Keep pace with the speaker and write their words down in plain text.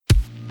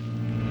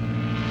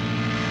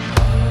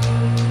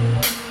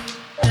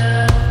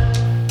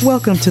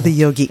Welcome to the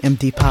Yogi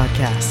MD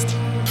podcast.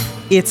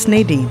 It's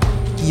Nadine,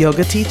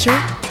 yoga teacher,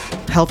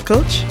 health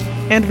coach,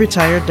 and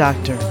retired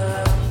doctor,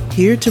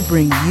 here to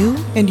bring you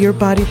and your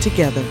body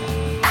together,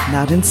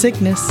 not in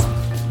sickness,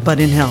 but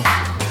in health.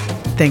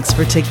 Thanks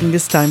for taking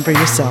this time for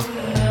yourself.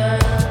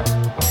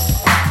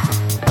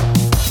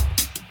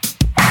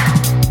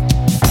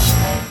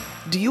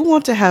 Do you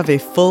want to have a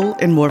full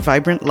and more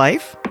vibrant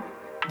life?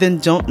 Then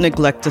don't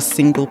neglect a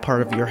single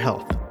part of your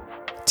health.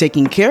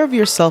 Taking care of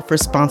yourself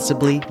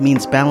responsibly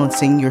means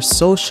balancing your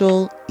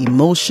social,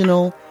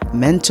 emotional,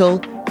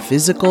 mental,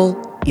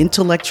 physical,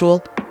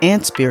 intellectual,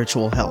 and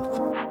spiritual health.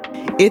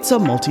 It's a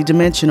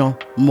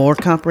multidimensional, more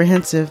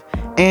comprehensive,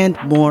 and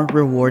more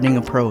rewarding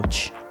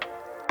approach.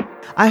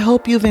 I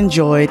hope you've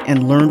enjoyed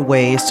and learned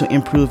ways to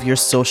improve your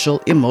social,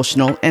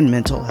 emotional, and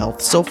mental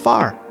health so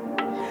far.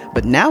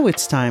 But now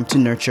it's time to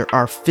nurture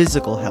our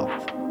physical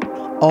health.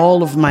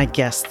 All of my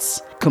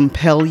guests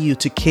compel you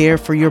to care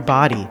for your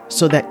body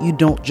so that you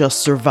don't just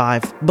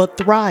survive, but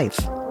thrive.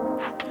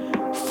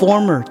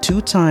 Former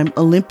two-time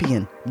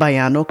Olympian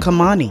Bayano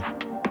Kamani.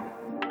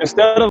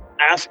 Instead of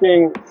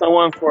asking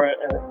someone for an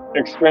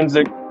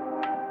extrinsic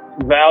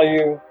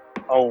value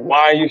on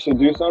why you should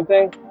do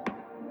something,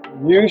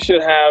 you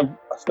should have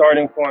a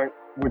starting point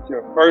with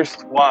your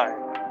first why.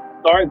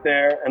 Start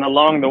there, and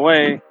along the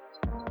way,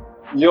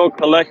 you'll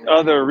collect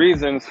other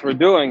reasons for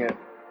doing it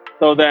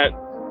so that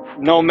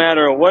no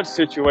matter what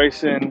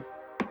situation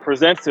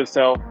presents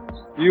itself,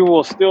 you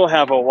will still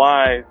have a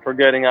why for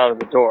getting out of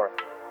the door.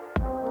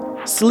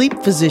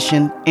 Sleep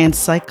physician and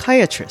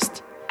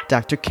psychiatrist,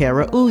 Dr.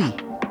 Kara Uy.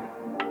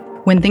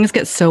 When things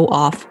get so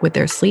off with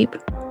their sleep,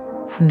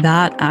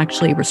 that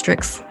actually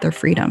restricts their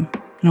freedom.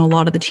 A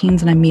lot of the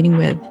teens that I'm meeting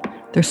with,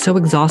 they're so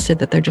exhausted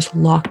that they're just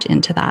locked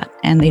into that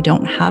and they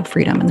don't have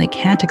freedom and they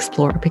can't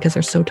explore because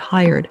they're so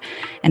tired,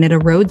 and it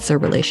erodes their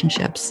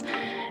relationships.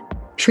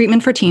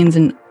 Treatment for teens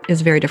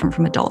is very different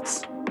from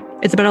adults.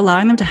 It's about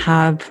allowing them to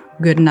have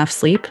good enough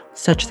sleep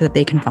such that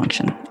they can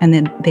function and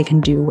then they can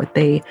do what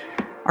they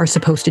are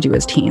supposed to do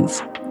as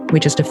teens,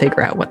 which is to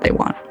figure out what they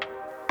want.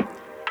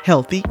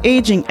 Healthy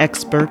aging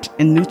expert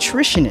and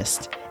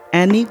nutritionist,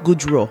 Annie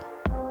Goudreau.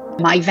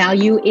 My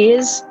value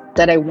is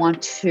that I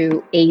want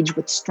to age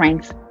with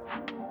strength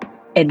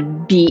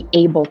and be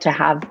able to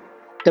have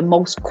the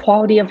most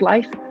quality of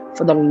life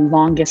for the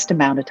longest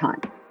amount of time.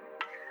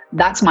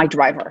 That's my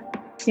driver.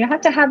 You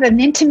have to have an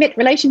intimate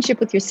relationship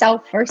with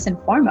yourself first and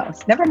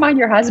foremost. Never mind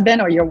your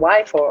husband or your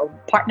wife or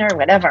partner or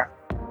whatever.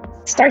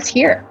 It starts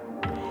here.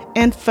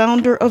 And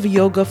founder of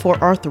Yoga for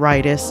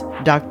Arthritis,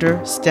 Dr.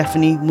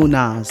 Steffany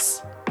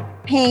Moonaz.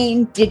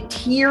 Pain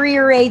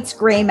deteriorates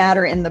gray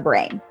matter in the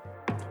brain.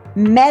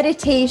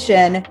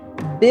 Meditation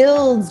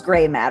builds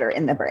gray matter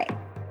in the brain.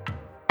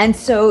 And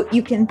so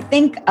you can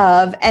think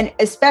of, and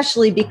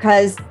especially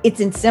because it's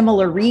in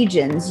similar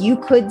regions, you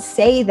could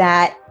say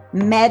that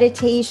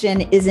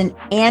meditation is an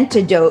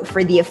antidote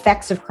for the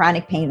effects of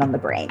chronic pain on the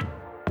brain.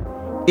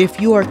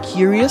 If you are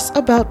curious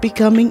about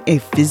becoming a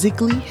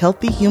physically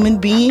healthy human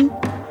being,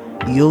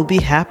 you'll be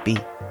happy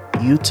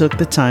you took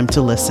the time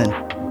to listen.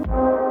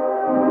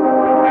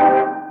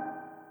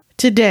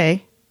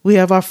 Today, we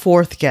have our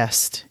fourth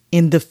guest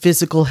in the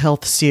Physical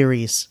Health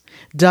series,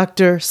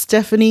 Dr.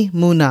 Steffany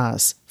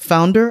Moonaz,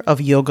 founder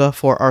of Yoga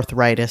for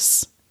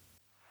Arthritis.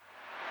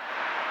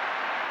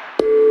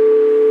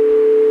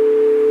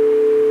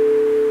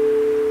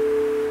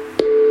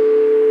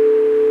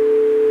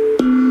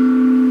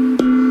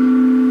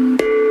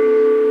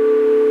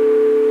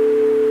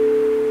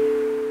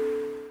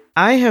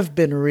 I have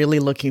been really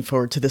looking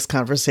forward to this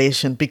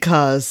conversation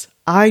because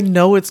I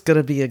know it's going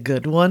to be a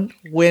good one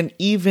when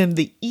even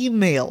the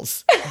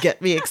emails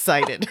get me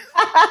excited.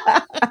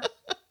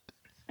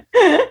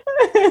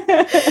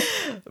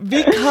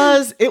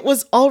 Because it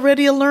was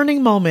already a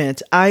learning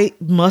moment. I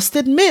must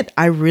admit,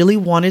 I really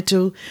wanted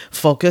to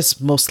focus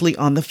mostly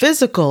on the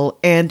physical,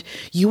 and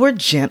you were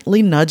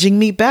gently nudging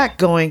me back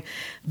going,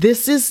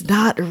 this is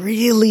not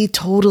really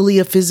totally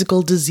a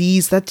physical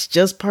disease. That's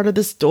just part of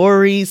the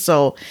story.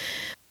 So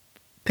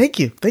thank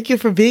you. Thank you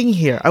for being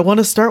here. I want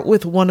to start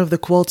with one of the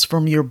quotes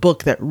from your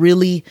book that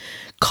really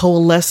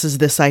coalesces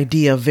this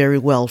idea very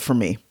well for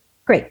me.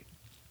 Great.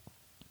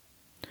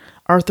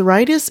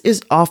 Arthritis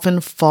is often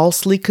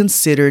falsely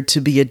considered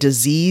to be a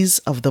disease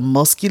of the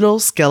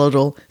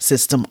musculoskeletal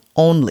system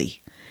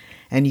only,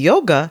 and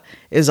yoga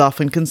is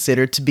often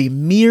considered to be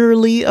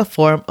merely a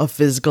form of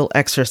physical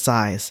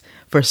exercise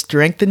for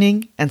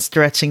strengthening and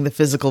stretching the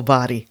physical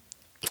body.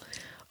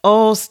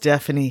 Oh,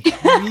 Steffany,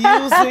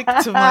 music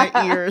to my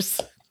ears.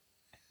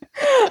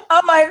 Oh,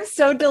 I'm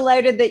so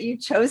delighted that you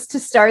chose to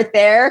start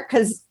there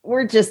because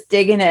we're just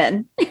digging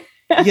in.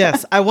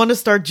 Yes, I want to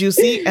start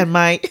juicy, and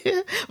my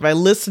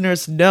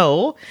listeners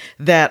know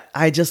that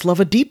I just love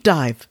a deep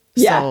dive.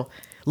 Yeah. So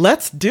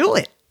let's do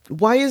it.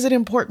 Why is it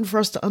important for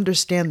us to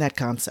understand that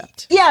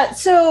concept? Yeah.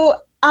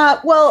 So,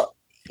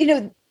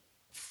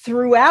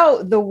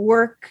 throughout the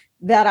work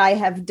that I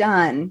have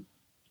done,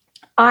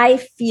 I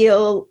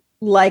feel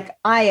like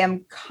I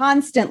am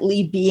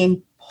constantly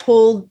being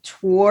pulled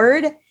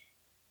toward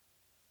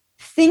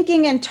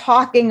thinking and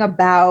talking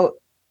about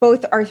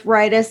both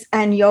arthritis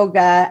and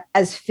yoga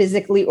as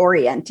physically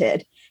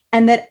oriented,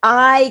 and that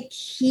I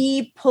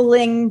keep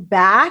pulling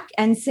back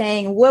and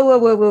saying,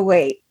 whoa,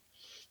 wait.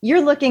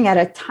 You're looking at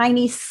a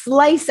tiny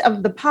slice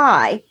of the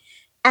pie.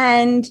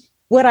 And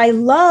what I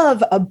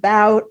love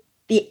about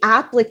the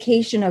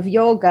application of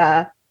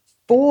yoga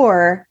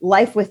for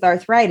life with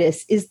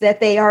arthritis is that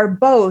they are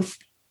both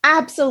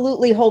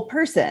absolutely whole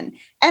person.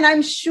 And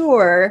I'm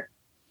sure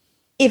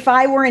if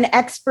I were an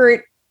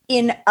expert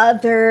in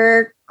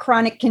other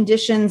chronic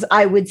conditions,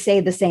 I would say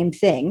the same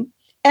thing.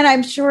 And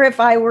I'm sure if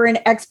I were an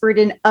expert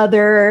in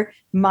other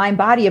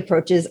mind-body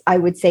approaches, I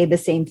would say the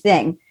same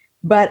thing.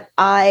 But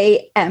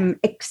I am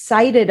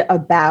excited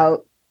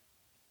about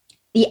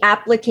the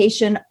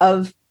application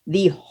of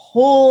the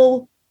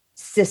whole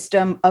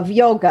system of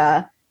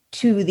yoga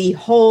to the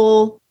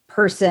whole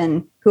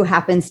person who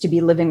happens to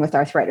be living with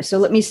arthritis. So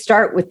let me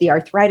start with the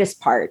arthritis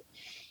part,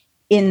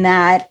 in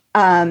that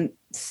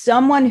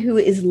someone who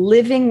is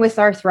living with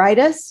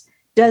arthritis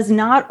does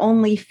not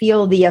only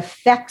feel the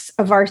effects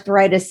of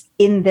arthritis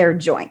in their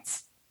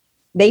joints,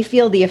 they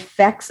feel the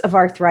effects of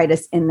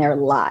arthritis in their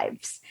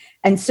lives.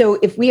 And so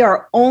if we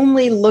are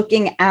only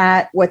looking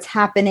at what's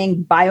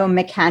happening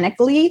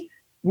biomechanically,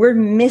 we're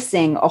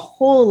missing a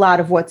whole lot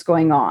of what's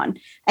going on.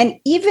 And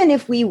even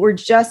if we were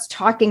just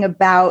talking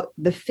about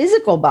the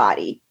physical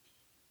body,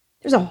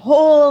 there's a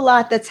whole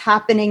lot that's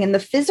happening in the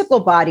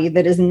physical body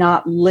that is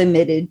not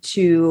limited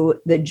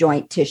to the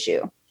joint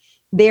tissue.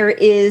 There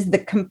is the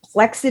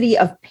complexity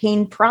of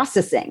pain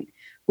processing,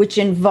 which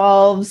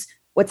involves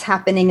what's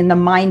happening in the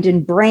mind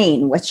and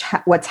brain, what's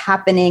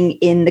happening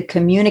in the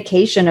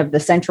communication of the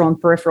central and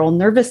peripheral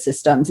nervous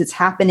systems. It's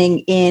happening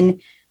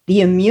in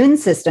the immune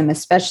system,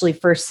 especially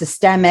for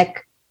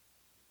systemic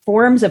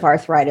forms of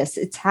arthritis.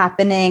 It's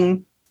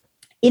happening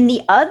in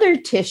the other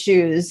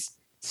tissues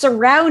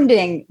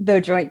surrounding the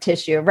joint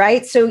tissue,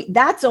 right? So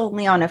that's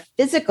only on a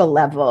physical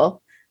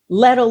level,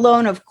 let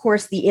alone, of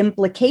course, the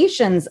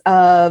implications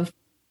of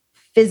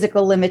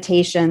physical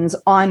limitations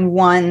on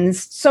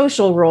one's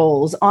social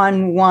roles,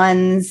 on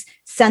one's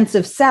sense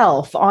of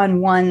self,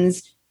 on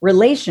one's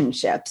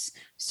relationships.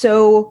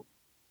 So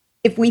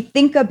if we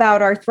think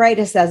about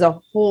arthritis as a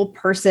whole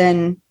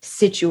person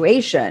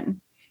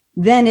situation,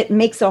 then it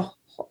makes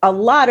a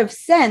lot of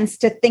sense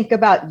to think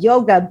about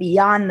yoga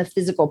beyond the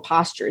physical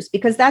postures,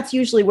 because that's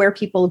usually where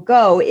people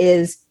go.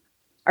 Is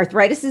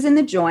arthritis is in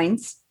the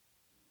joints,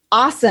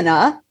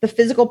 asana, the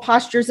physical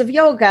postures of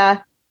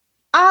yoga,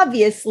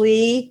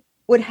 obviously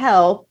would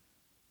help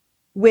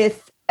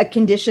with a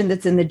condition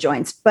that's in the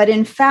joints. But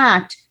in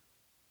fact,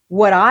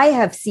 what I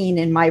have seen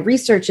in my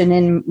research and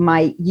in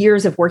my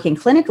years of working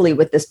clinically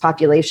with this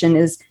population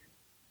is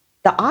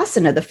the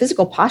asana, the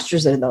physical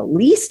postures, are the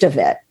least of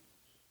it.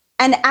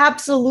 And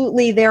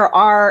absolutely, there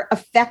are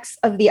effects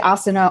of the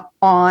asana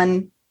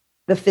on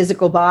the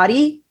physical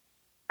body.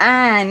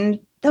 And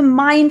the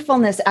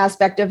mindfulness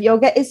aspect of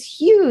yoga is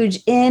huge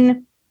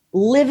in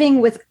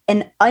living with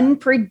an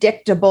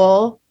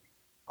unpredictable,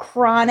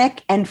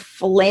 chronic and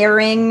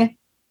flaring,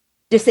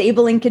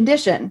 disabling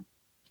condition.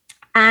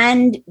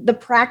 And the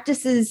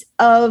practices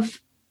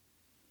of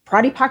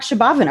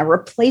Pratipakshabhavana,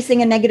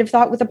 replacing a negative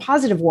thought with a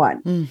positive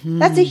one. Mm-hmm.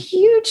 That's a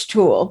huge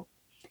tool.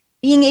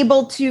 Being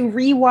able to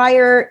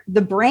rewire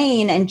the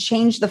brain and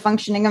change the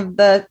functioning of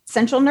the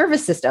central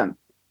nervous system.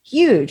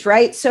 Huge,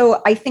 right?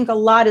 So I think a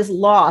lot is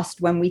lost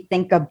when we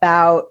think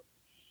about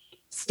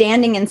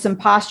standing in some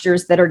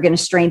postures that are going to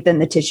strengthen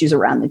the tissues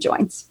around the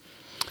joints.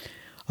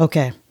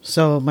 Okay,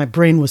 so my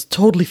brain was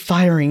totally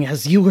firing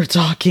as you were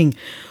talking.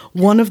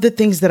 One of the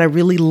things that I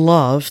really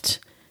loved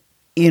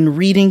in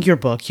reading your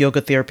book, Yoga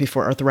Therapy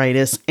for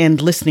Arthritis,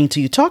 and listening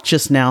to you talk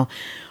just now,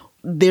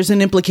 there's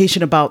an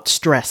implication about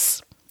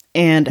stress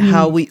and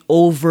how we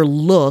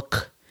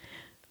overlook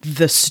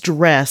the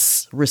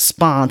stress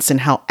response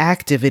and how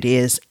active it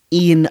is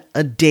in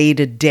a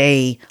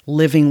day-to-day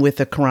living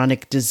with a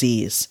chronic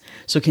disease.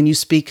 So can you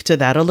speak to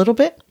that a little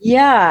bit?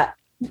 Yeah.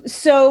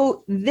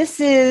 So this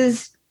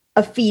is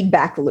a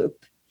feedback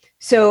loop.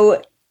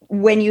 So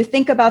when you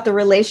think about the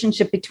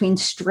relationship between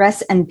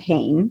stress and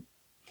pain,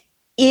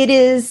 it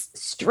is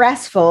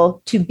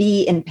stressful to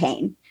be in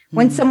pain.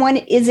 When someone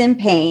is in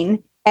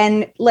pain,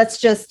 and let's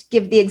just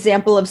give the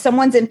example of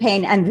someone's in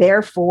pain and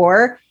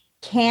therefore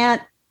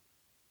can't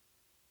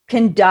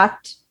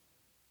conduct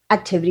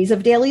activities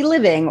of daily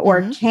living,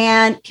 or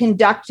can't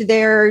conduct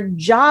their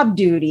job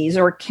duties,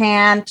 or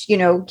can't,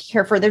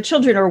 care for their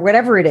children, or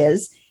whatever it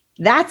is,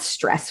 that's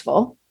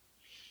stressful.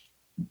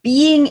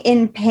 Being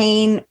in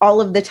pain all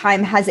of the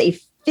time has a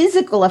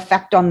physical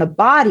effect on the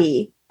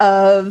body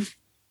of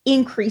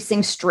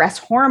increasing stress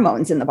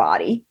hormones in the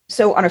body.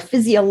 So on a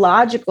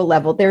physiological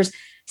level, there's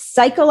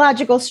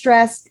psychological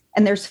stress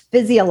and there's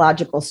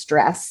physiological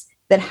stress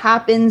that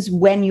happens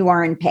when you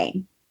are in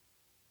pain.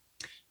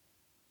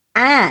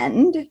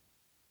 And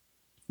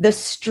the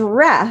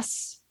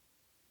stress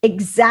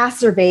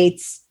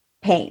exacerbates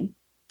pain.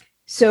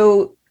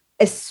 So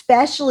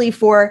especially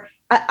for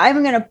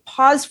I'm going to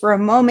pause for a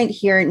moment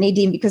here,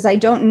 Nadine, because I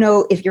don't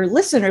know if your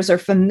listeners are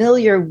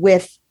familiar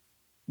with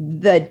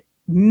the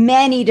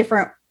many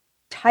different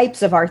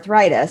types of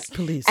arthritis.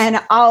 Please.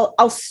 And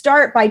I'll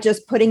start by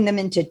just putting them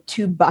into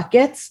two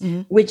buckets,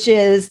 which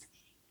is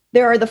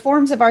there are the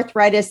forms of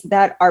arthritis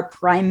that are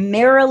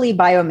primarily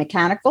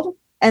biomechanical.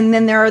 And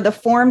then there are the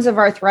forms of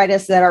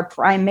arthritis that are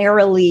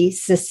primarily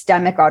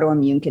systemic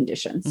autoimmune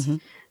conditions.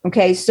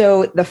 Okay,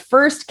 so the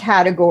first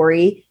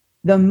category,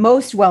 the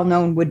most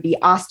well-known would be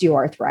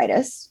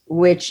osteoarthritis,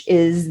 which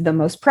is the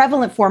most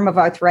prevalent form of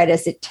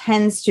arthritis. It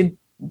tends to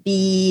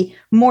be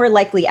more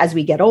likely as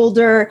we get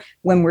older,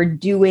 when we're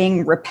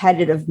doing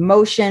repetitive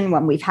motion,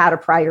 when we've had a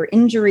prior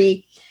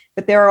injury.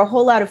 But there are a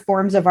whole lot of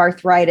forms of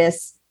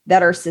arthritis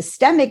that are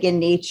systemic in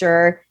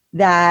nature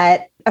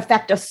that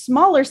affect a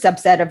smaller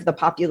subset of the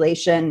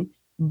population,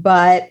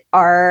 but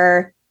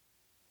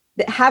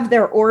have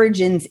their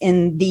origins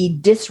in the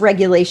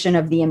dysregulation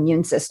of the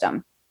immune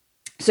system.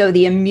 So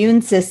the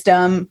immune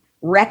system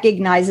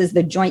recognizes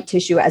the joint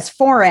tissue as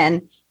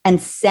foreign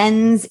and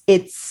sends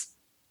its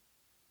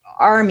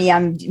army,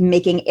 I'm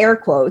making air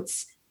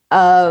quotes,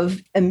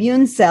 of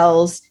immune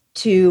cells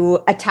to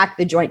attack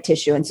the joint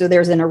tissue. And so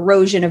there's an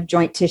erosion of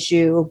joint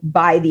tissue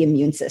by the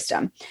immune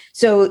system.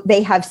 So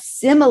they have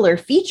similar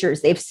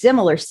features, they have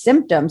similar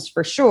symptoms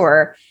for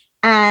sure,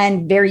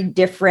 and very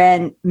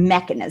different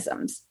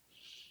mechanisms.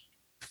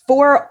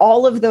 For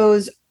all of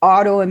those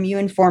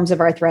autoimmune forms of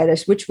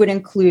arthritis, which would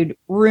include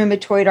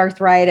rheumatoid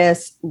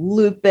arthritis,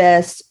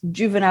 lupus,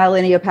 juvenile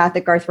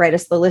idiopathic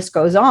arthritis, the list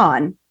goes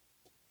on,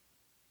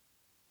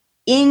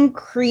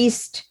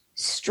 increased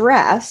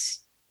stress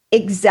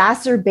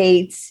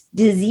exacerbates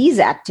disease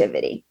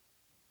activity.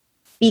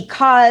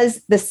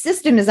 Because the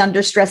system is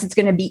under stress, it's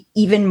going to be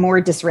even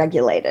more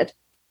dysregulated,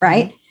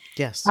 right?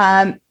 Yes.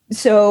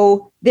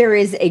 So there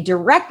is a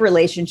direct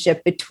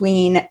relationship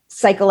between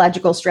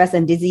psychological stress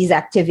and disease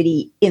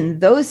activity in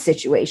those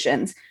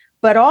situations,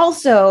 but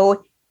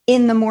also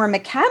in the more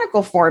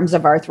mechanical forms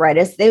of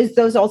arthritis,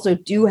 those also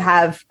do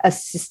have a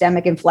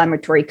systemic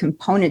inflammatory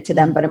component to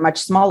them, but a much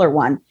smaller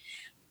one.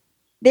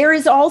 There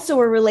is also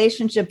a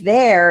relationship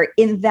there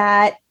in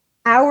that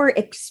our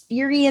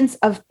experience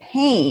of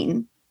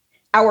pain,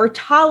 our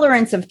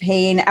tolerance of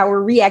pain,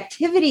 our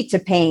reactivity to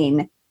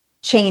pain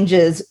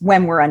changes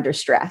when we're under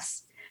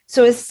stress.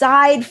 So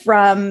aside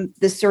from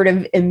the sort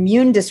of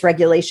immune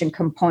dysregulation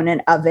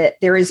component of it,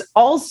 there is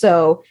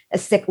also a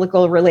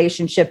cyclical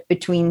relationship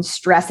between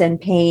stress and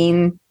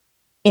pain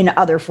in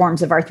other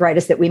forms of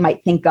arthritis that we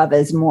might think of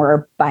as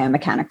more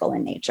biomechanical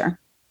in nature.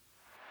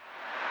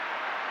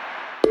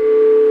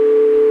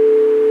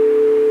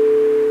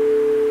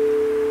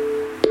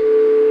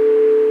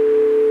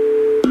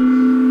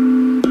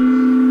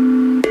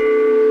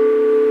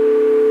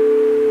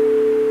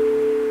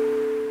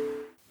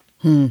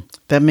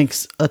 That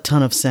makes a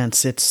ton of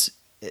sense. It's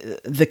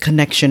the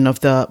connection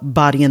of the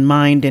body and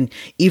mind. And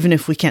even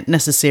if we can't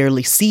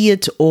necessarily see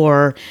it,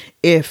 or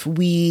if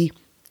we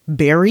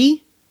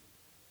bury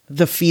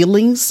the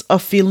feelings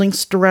of feeling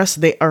stress,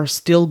 they are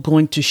still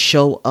going to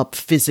show up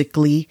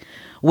physically,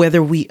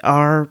 whether we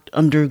are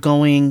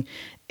undergoing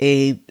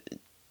a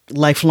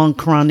lifelong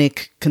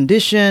chronic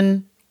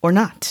condition or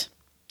not.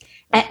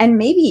 And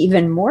maybe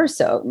even more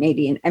so,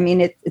 Nadine. I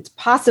mean, it's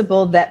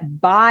possible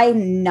that by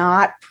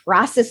not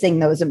processing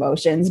those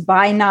emotions,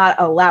 by not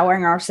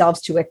allowing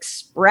ourselves to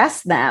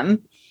express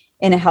them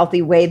in a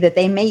healthy way, that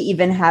they may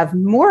even have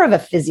more of a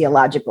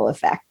physiological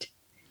effect.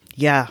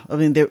 Yeah, I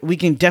mean, we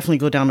can definitely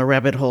go down a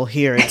rabbit hole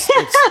here.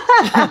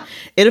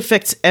 It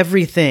affects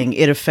everything.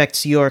 It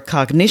affects your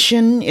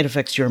cognition. It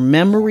affects your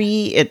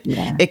memory.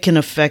 It can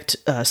affect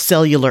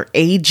cellular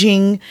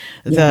aging,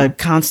 the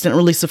constant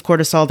release of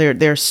cortisol.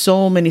 There are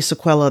so many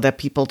sequelae that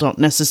people don't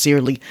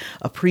necessarily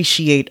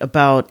appreciate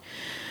about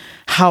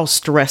how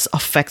stress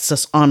affects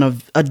us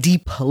on a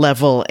deep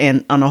level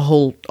and on a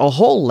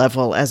whole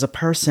level as a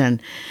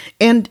person.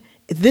 And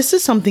this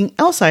is something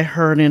else I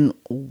heard in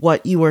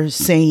what you were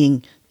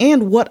saying,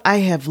 and what I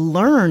have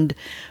learned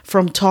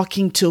from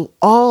talking to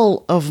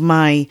all of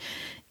my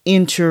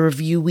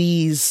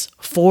interviewees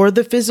for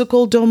the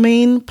physical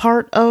domain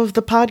part of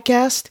the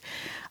podcast.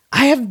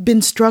 I have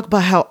been struck by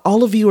how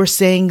all of you are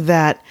saying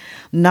that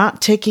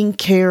not taking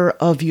care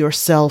of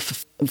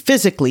yourself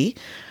physically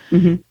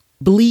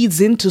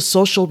bleeds into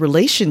social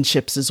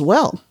relationships as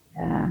well.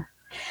 Yeah.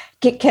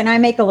 Can I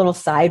make a little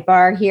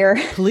sidebar here?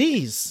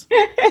 Please.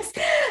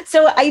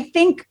 So I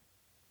think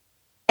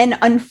an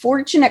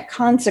unfortunate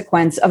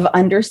consequence of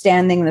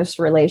understanding this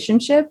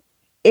relationship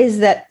is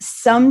that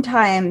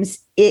sometimes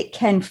it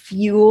can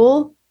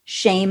fuel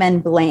shame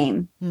and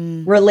blame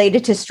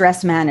related to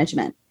stress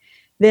management.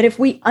 That if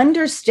we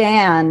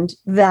understand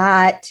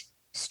that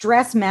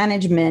stress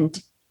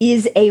management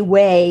is a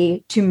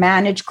way to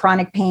manage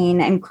chronic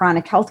pain and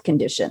chronic health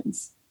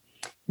conditions,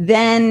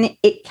 then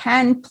it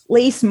can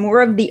place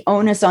more of the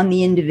onus on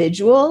the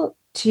individual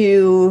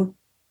to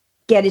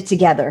get it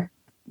together,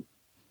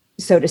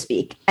 so to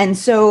speak. And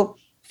so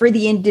for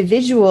the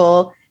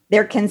individual,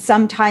 there can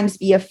sometimes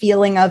be a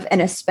feeling of,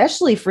 and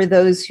especially for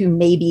those who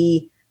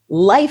maybe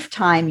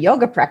lifetime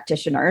yoga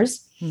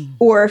practitioners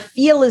or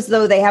feel as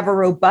though they have a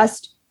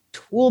robust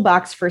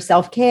toolbox for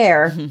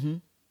self-care.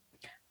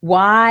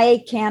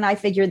 Why can't I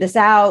figure this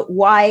out?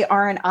 Why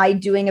aren't I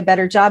doing a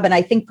better job? And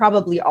I think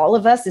probably all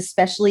of us,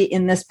 especially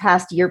in this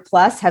past year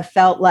plus, have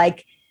felt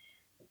like,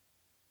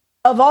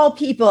 of all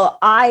people,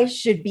 I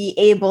should be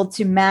able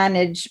to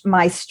manage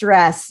my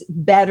stress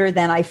better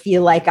than I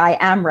feel like I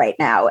am right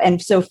now.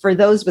 And so for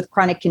those with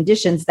chronic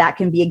conditions, that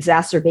can be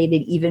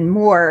exacerbated even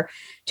more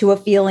to a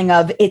feeling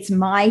of it's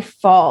my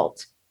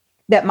fault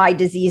that my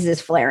disease is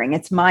flaring.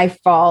 It's my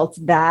fault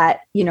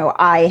that,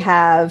 I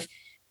have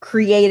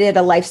created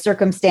a life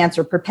circumstance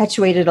or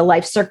perpetuated a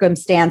life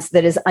circumstance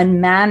that is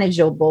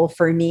unmanageable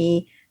for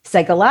me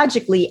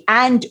psychologically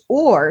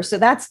so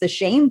that's the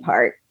shame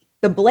part.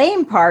 The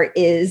blame part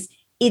is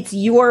it's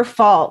your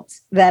fault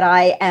that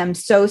I am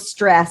so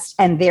stressed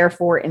and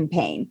therefore in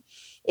pain.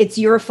 It's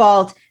your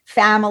fault,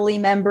 family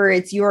member.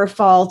 It's your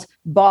fault,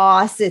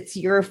 boss. It's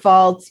your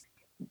fault,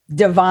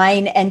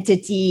 divine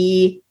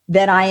entity,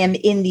 that I am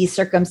in these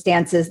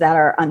circumstances that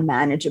are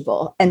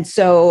unmanageable. And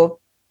so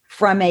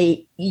from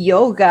a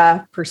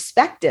yoga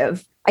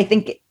perspective, I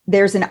think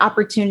there's an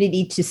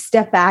opportunity to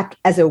step back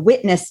as a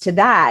witness to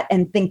that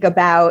and think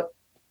about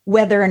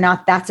whether or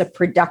not that's a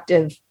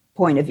productive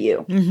point of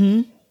view.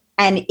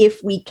 And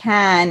if we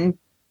can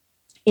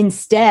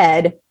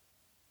instead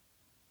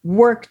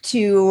work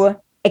to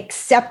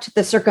accept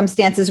the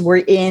circumstances we're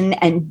in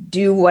and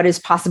do what is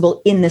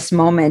possible in this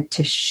moment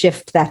to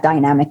shift that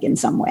dynamic in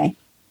some way.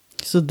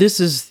 So this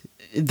is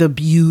the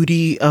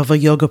beauty of a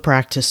yoga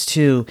practice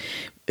too.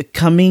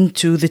 Coming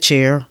to the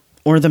chair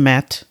or the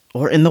mat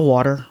or in the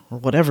water or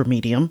whatever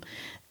medium,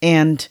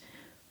 and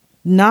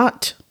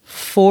not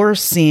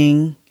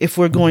forcing, if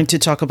we're going to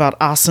talk about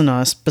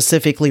asana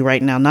specifically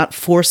right now, not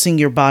forcing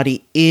your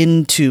body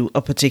into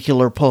a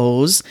particular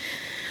pose,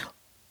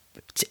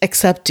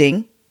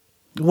 accepting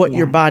what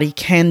your body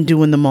can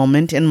do in the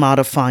moment and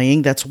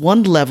modifying. That's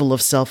one level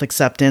of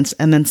self-acceptance.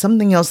 And then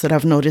something else that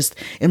I've noticed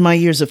in my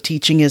years of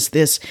teaching is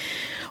this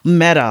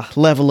meta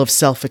level of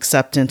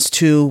self-acceptance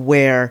too,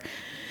 where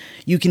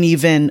you can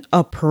even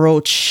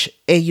approach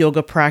a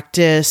yoga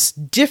practice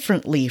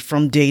differently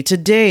from day to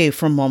day,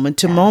 from moment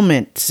to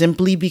moment,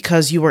 simply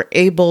because you were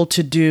able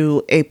to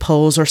do a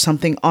pose or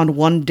something on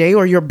one day,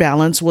 or your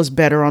balance was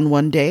better on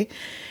one day,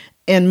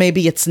 and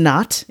maybe it's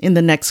not in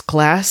the next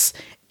class.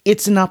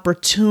 It's an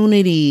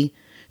opportunity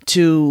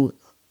to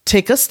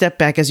take a step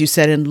back, as you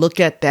said, and look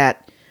at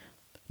that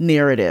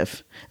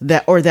narrative,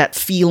 that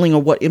feeling,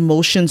 or what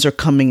emotions are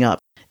coming up,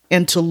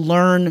 and to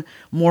learn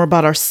more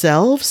about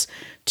ourselves,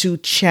 to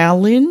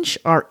challenge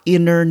our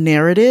inner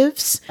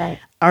narratives. Right.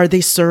 Are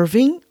they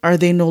serving? Are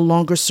they no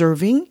longer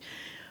serving?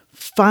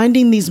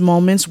 Finding these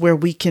moments where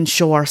we can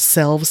show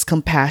ourselves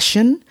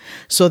compassion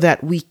so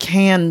that we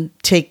can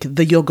take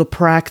the yoga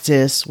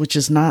practice, which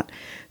is not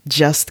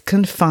just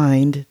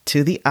confined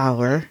to the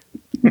hour,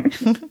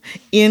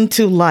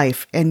 into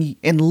life and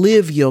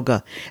live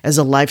yoga as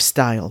a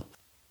lifestyle.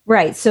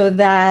 Right. So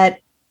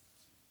that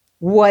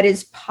what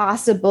is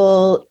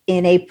possible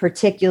in a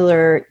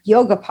particular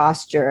yoga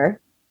posture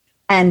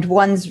and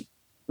one's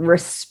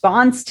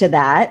response to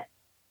that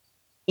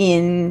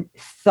in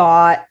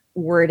thought,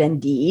 word,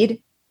 and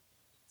deed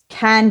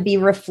can be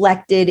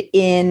reflected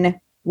in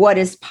what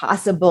is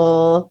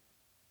possible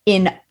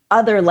in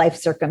other life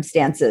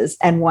circumstances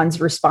and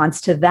one's response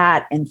to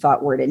that in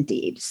thought, word, and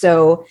deed.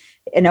 So,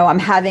 I'm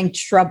having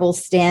trouble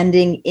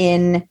standing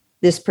in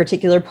this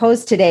particular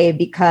pose today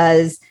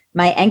because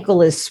my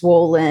ankle is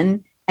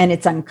swollen and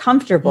it's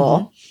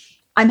uncomfortable.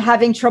 I'm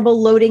having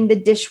trouble loading the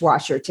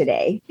dishwasher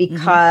today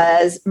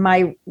because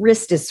my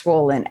wrist is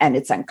swollen and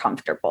it's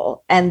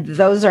uncomfortable. And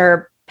those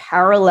are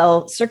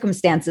parallel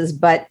circumstances.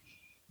 But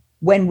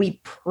when we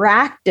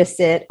practice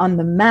it on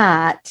the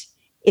mat,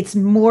 it's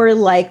more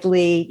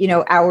likely,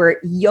 our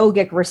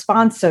yogic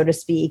response, so to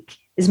speak,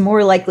 is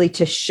more likely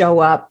to show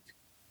up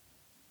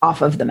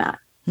off of the mat.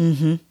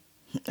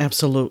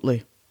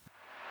 Absolutely.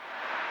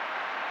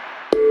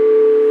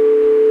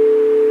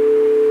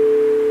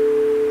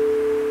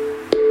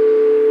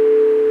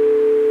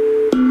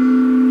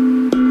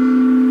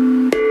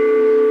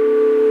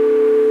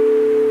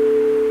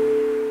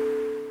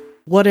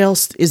 What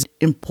else is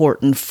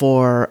important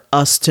for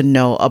us to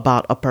know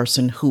about a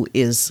person who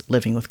is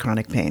living with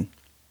chronic pain?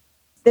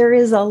 There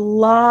is a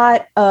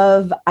lot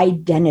of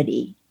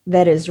identity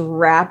that is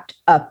wrapped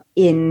up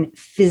in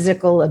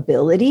physical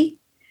ability.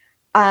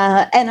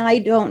 And I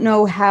don't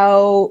know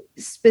how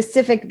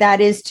specific that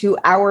is to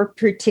our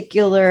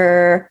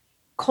particular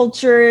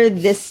culture,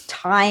 this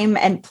time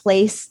and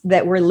place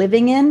that we're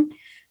living in.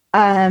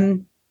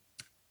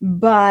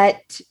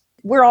 But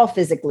we're all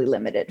physically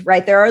limited,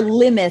 right? There are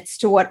limits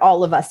to what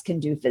all of us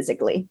can do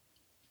physically.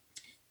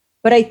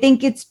 But I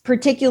think it's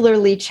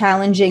particularly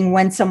challenging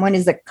when someone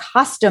is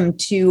accustomed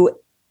to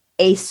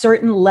a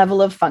certain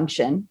level of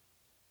function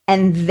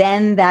and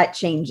then that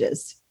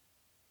changes.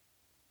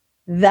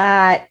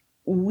 That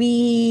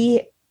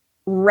we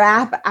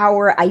wrap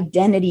our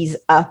identities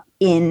up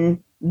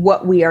in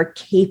what we are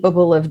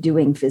capable of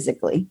doing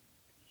physically.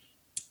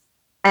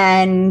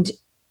 And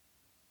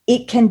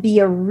it can be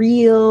a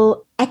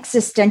real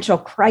existential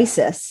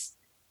crisis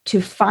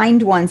to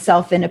find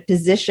oneself in a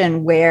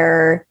position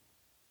where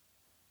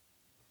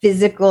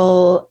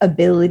physical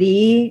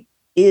ability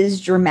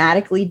is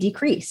dramatically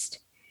decreased.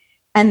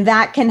 And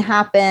that can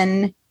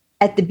happen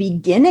at the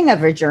beginning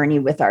of a journey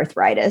with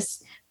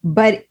arthritis,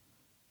 but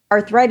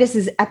arthritis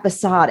is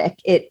episodic.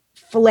 It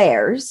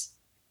flares.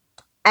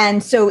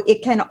 And so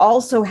it can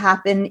also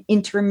happen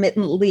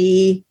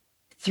intermittently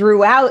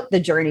throughout the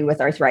journey with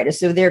arthritis.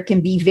 So there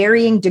can be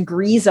varying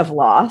degrees of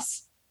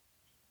loss.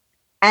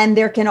 And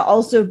there can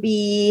also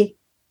be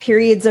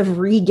periods of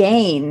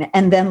regain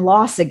and then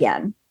loss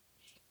again.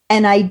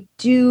 And I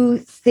do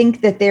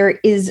think that there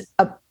is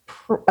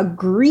a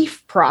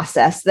grief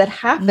process that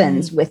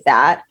happens with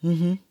that.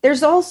 Mm-hmm.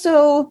 There's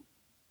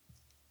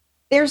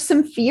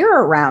some fear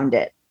around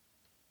it.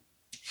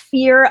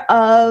 Fear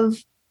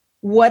of,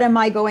 what am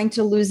I going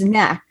to lose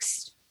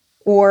next?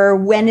 Or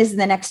when is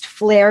the next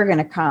flare going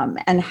to come?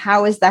 And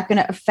how is that going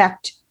to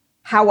affect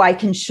how I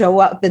can show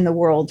up in the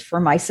world for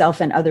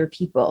myself and other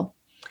people?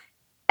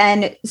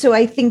 And so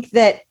I think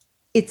that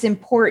it's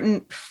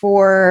important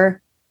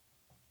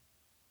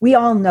we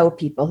all know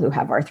people who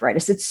have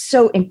arthritis. It's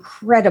so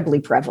incredibly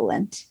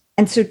prevalent.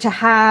 And so to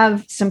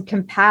have some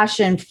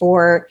compassion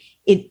for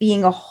it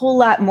being a whole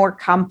lot more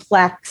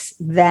complex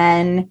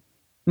than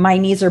my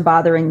knees are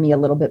bothering me a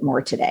little bit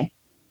more today.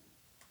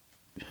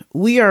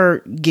 We are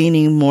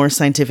gaining more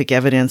scientific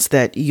evidence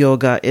that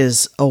yoga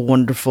is a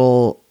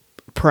wonderful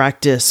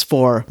practice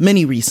for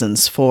many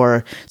reasons,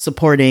 for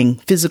supporting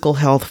physical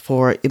health,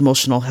 for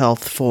emotional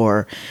health,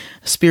 for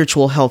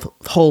spiritual health,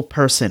 whole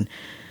person.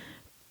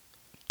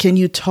 Can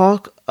you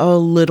talk a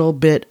little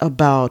bit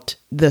about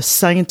the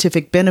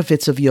scientific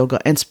benefits of yoga,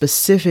 and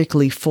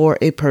specifically for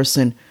a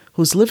person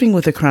who's living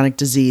with a chronic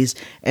disease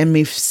and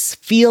may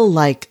feel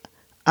like,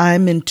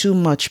 I'm in too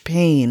much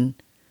pain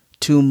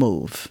to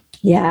move?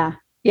 Yeah.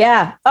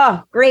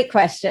 Oh, great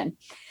question.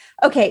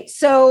 Okay,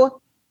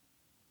 so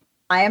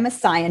I am a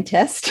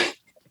scientist.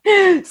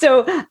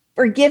 So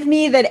forgive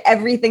me that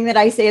everything that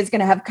I say is going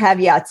to have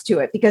caveats to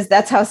it, because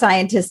that's how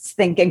scientists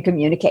think and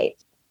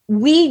communicate.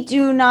 We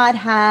do not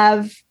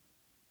have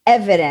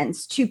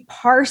evidence to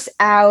parse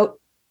out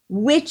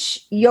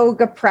which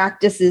yoga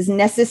practices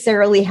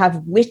necessarily have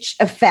which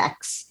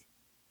effects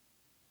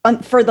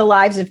for the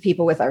lives of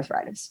people with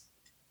arthritis.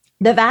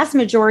 The vast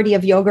majority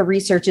of yoga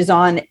research is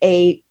on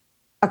a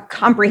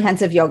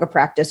comprehensive yoga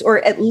practice, or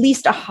at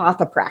least a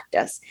hatha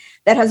practice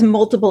that has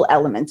multiple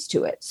elements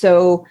to it.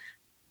 So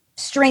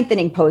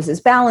strengthening poses,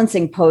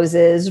 balancing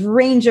poses,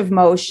 range of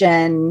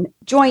motion,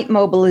 joint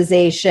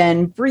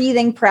mobilization,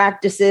 breathing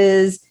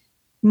practices,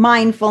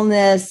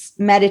 mindfulness,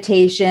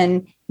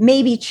 meditation,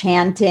 maybe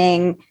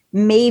chanting,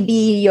 maybe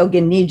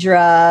yoga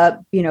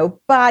nidra,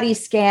 body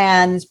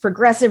scans,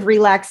 progressive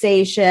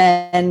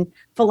relaxation,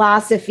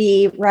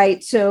 philosophy,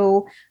 right?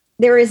 So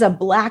there is a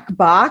black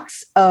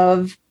box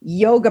of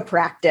yoga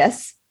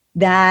practice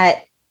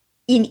that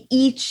in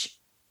each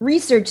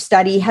research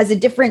study has a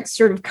different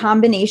sort of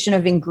combination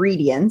of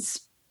ingredients.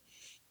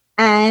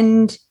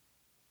 And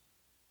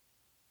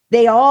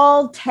they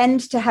all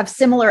tend to have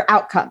similar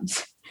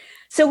outcomes.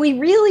 So we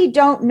really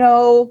don't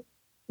know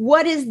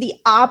what is the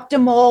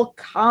optimal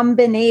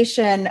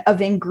combination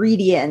of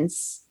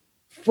ingredients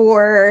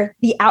for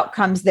the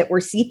outcomes that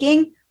we're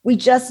seeking. We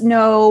just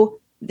know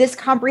this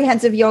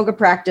comprehensive yoga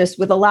practice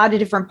with a lot of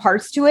different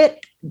parts to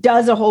it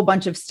does a whole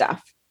bunch of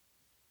stuff.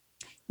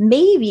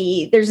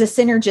 Maybe there's a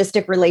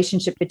synergistic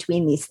relationship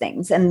between these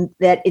things, and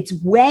that it's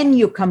when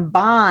you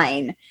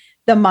combine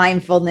the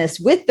mindfulness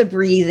with the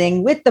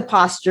breathing, with the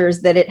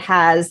postures, that it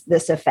has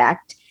this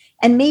effect.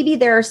 And maybe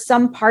there are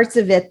some parts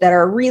of it that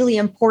are really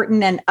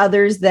important and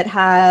others that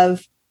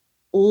have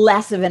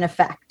less of an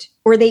effect,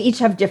 or they each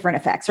have different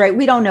effects, right?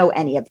 We don't know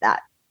any of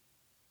that.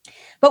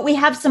 But we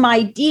have some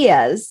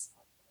ideas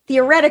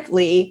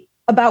theoretically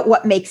about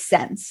what makes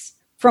sense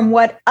from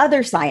what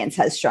other science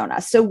has shown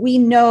us. So we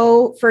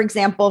know, for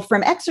example,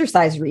 from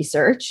exercise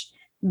research,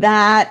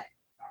 that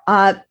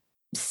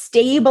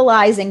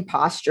stabilizing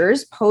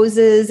postures,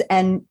 poses,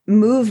 and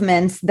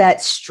movements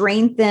that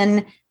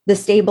strengthen the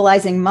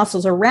stabilizing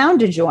muscles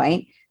around a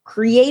joint,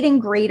 creating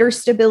greater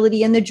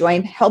stability in the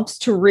joint, helps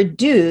to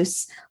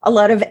reduce a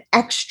lot of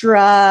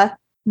extra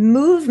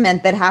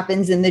movement that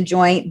happens in the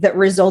joint that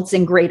results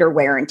in greater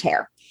wear and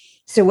tear.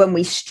 So when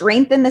we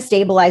strengthen the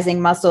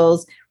stabilizing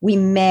muscles, we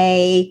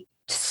may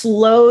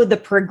slow the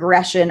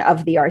progression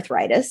of the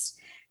arthritis,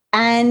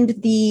 and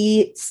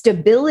the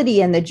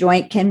stability in the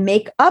joint can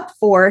make up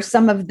for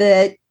some of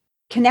the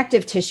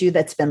connective tissue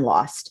that's been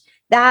lost.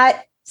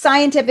 That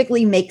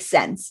scientifically makes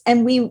sense.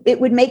 And it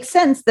would make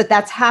sense that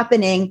that's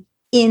happening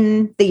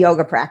in the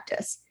yoga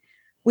practice.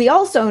 We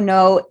also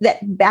know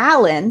that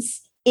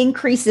balance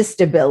increases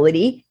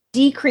stability,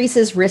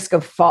 decreases risk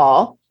of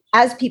fall.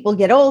 As people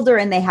get older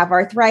and they have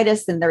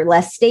arthritis and they're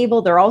less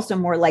stable, they're also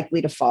more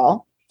likely to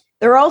fall.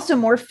 They're also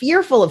more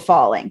fearful of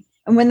falling.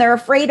 And when they're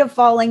afraid of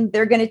falling,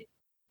 they're going to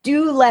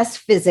do less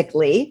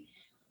physically.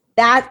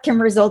 that can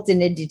result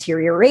in a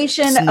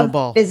deterioration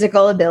Snowball. of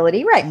physical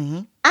ability. Right.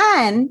 Mm-hmm.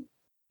 And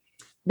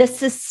the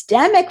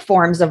systemic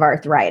forms of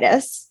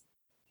arthritis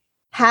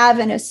have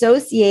an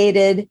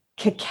associated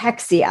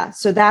cachexia.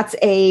 So that's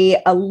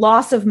a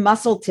loss of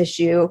muscle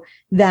tissue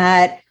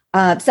that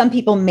some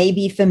people may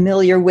be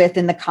familiar with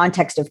in the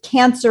context of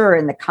cancer or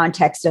in the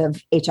context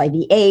of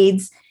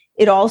HIV/AIDS.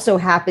 It also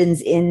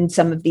happens in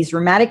some of these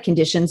rheumatic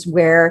conditions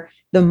where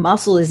the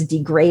muscle is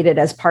degraded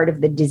as part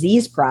of the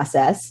disease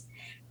process.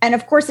 And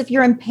of course, if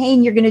you're in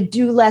pain, you're going to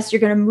do less,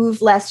 you're going to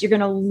move less, you're going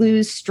to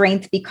lose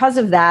strength because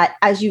of that.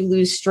 As you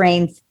lose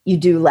strength, you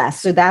do less.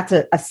 So that's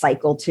a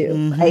cycle too,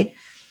 Mm-hmm. right?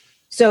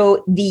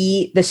 So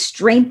the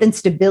strength and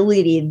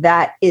stability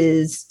that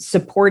is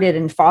supported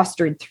and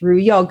fostered through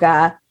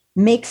yoga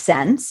makes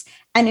sense.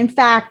 And in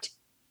fact,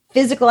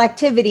 physical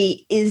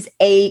activity is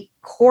a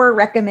core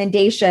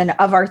recommendation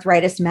of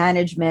arthritis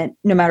management,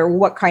 no matter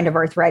what kind of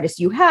arthritis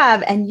you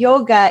have. And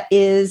yoga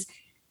is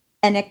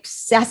an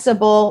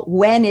accessible,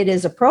 when it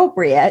is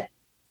appropriate,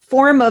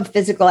 form of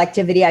physical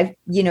activity.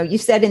 You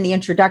said in the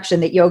introduction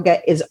that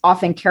yoga is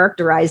often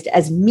characterized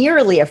as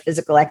merely a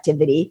physical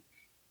activity.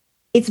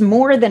 It's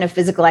more than a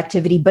physical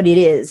activity, but it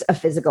is a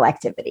physical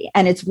activity.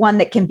 And it's one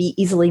that can be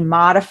easily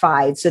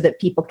modified so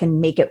that people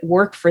can make it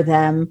work for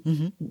them,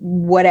 Mm-hmm.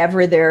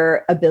 whatever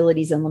their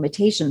abilities and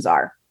limitations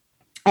are.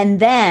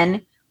 And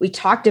then we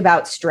talked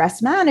about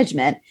stress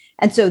management.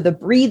 And so the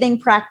breathing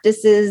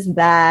practices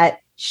that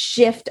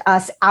shift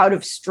us out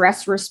of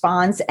stress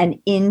response and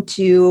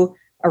into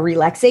a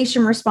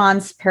relaxation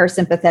response,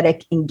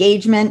 parasympathetic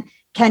engagement,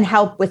 can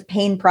help with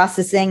pain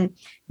processing.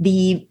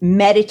 The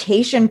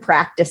meditation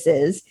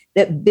practices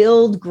that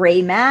build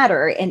gray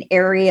matter in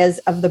areas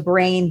of the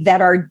brain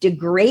that are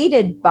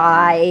degraded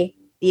by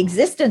the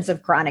existence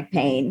of chronic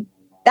pain.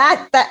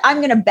 That I'm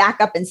going to back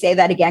up and say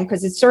that again,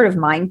 because it's sort of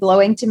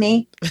mind-blowing to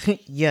me.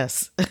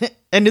 Yes.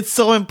 And it's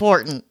so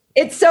important.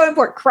 It's so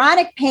important.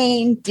 Chronic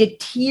pain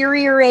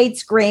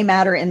deteriorates gray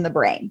matter in the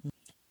brain.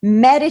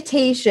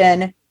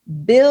 Meditation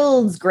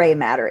builds gray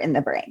matter in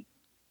the brain.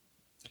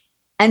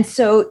 And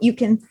so you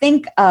can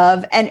think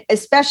of, and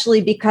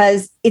especially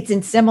because it's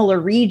in similar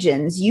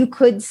regions, you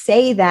could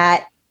say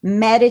that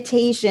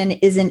meditation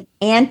is an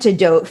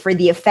antidote for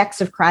the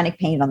effects of chronic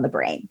pain on the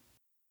brain.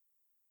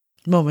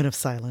 Moment of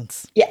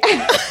silence. Yeah.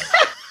 And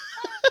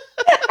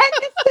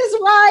this is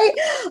why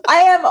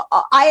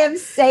I am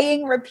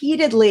saying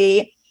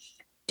repeatedly,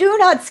 do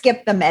not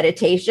skip the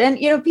meditation.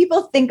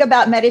 People think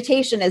about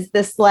meditation as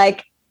this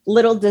like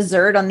little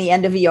dessert on the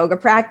end of a yoga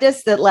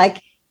practice that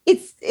like,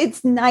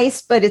 it's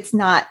nice, but it's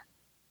not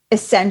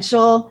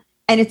essential,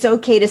 and it's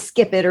okay to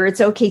skip it, or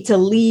it's okay to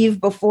leave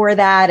before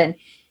that. And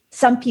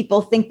some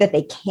people think that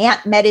they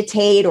can't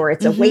meditate, or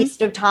it's a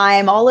waste of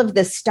time. All of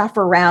this stuff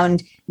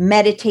around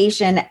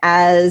meditation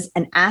as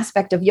an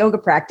aspect of yoga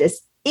practice,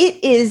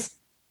 it is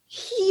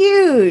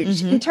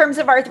huge in terms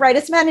of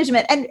arthritis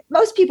management. And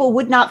most people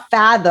would not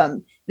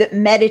fathom that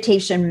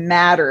meditation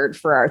mattered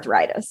for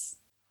arthritis.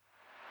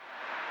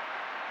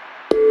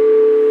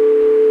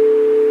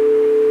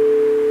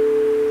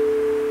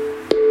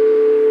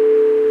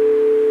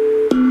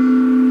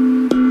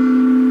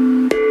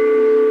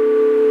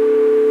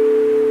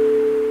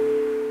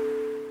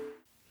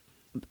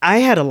 I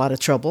had a lot of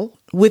trouble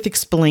with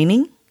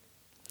explaining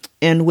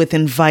and with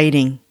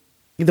inviting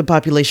the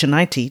population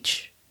I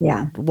teach,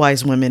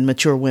 wise women,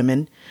 mature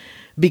women,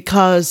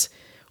 because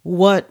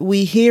what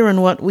we hear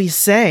and what we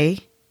say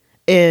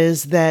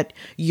is that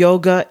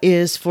yoga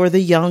is for the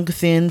young,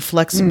 thin,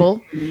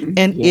 flexible,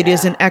 and it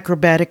is an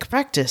acrobatic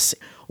practice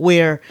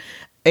where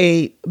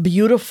a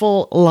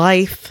beautiful,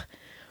 lithe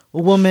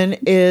woman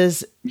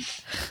is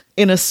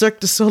in a Cirque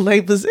du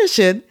Soleil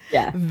position,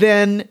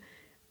 then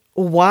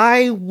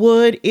why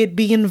would it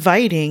be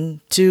inviting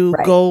to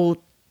go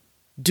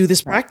do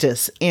this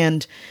practice?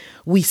 And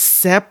we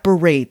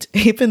separate,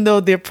 even though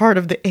they're part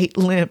of the 8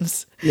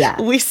 limbs,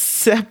 we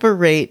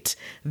separate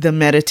the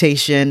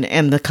meditation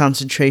and the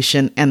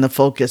concentration and the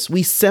focus.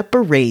 We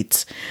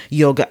separate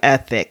yoga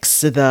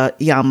ethics, the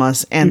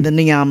yamas and the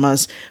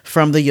niyamas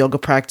from the yoga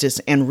practice,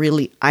 and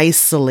really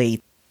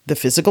isolate the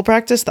physical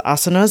practice, the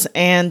asanas,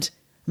 and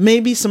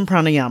maybe some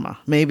pranayama,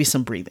 maybe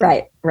some breathing.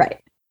 Right.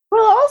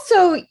 Well,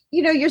 also,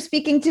 you're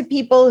speaking to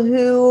people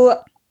who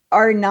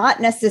are not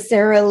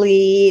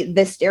necessarily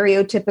the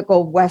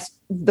stereotypical West,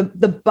 the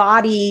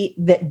body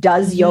that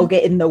does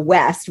yoga in the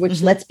West,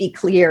 which let's be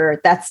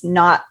clear, that's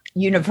not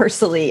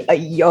universally a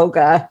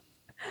yoga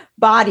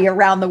body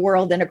around the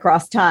world and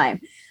across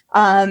time.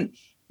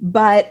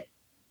 But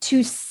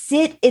to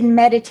sit in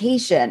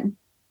meditation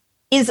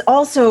is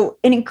also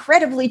an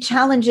incredibly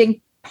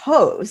challenging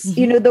pose.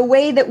 The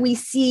way that we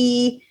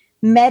see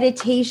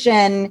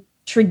meditation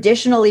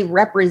traditionally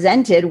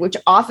represented, which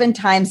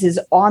oftentimes is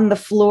on the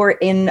floor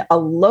in a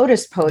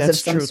lotus pose of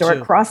some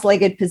sort,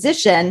 cross-legged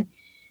position,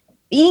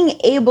 being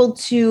able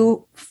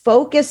to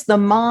focus the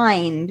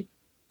mind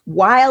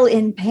while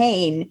in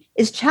pain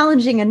is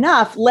challenging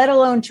enough, let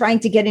alone trying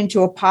to get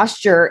into a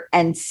posture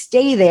and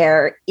stay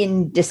there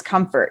in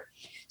discomfort.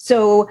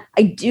 So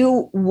I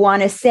do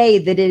want to say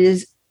that it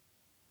is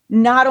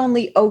not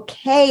only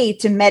okay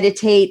to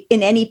meditate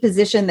in any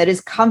position that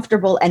is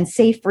comfortable and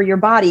safe for your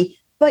body,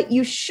 but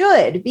you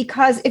should,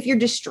 because if you're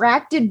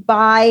distracted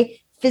by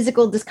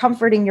physical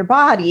discomfort in your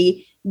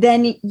body,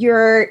 then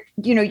you're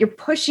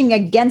pushing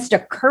against a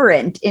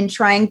current in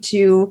trying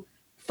to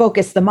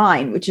focus the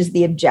mind, which is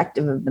the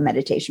objective of the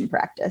meditation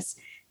practice.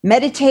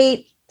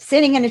 Meditate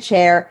sitting in a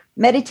chair,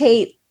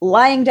 meditate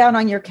lying down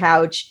on your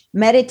couch,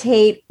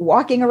 meditate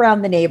walking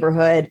around the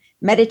neighborhood,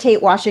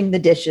 meditate washing the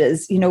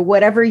dishes,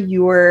 whatever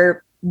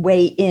your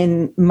way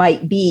in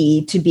might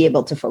be to be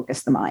able to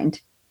focus the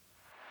mind.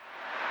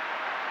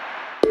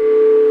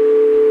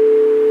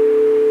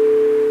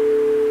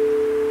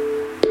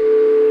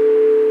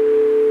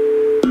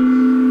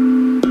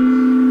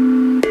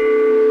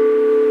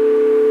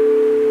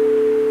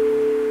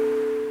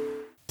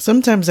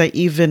 Sometimes I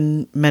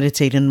even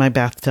meditate in my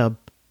bathtub.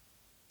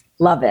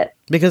 Love it.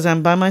 Because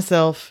I'm by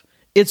myself.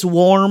 It's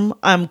warm.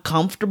 I'm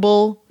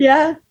comfortable.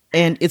 Yeah.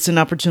 And it's an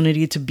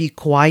opportunity to be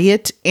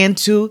quiet and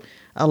to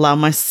allow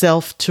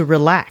myself to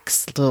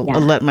relax, to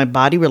let my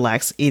body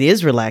relax. It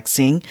is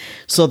relaxing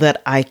so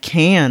that I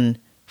can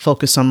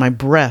focus on my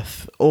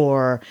breath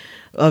or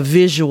a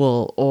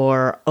visual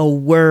or a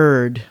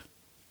word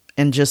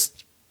and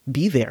just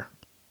be there.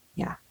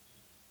 Yeah.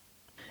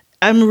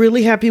 I'm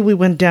really happy we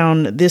went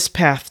down this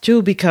path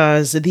too,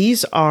 because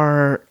these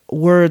are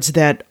words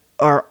that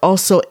are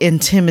also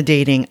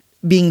intimidating,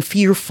 being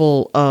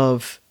fearful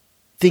of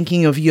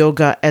thinking of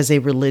yoga as a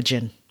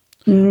religion.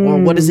 Or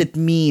what does it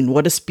mean?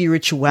 What does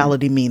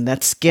spirituality mean?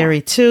 That's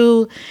scary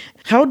too.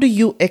 How do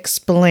you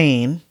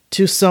explain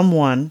to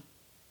someone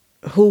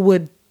who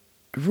would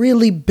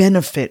really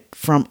benefit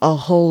from a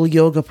whole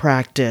yoga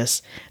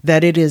practice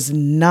that it is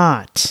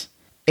not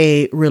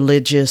a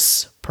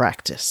religious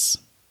practice?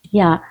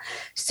 Yeah.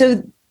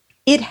 So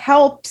it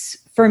helps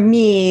for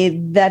me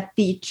that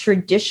the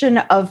tradition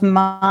of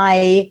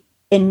my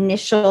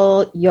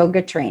initial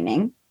yoga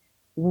training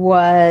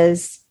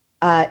was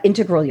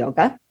integral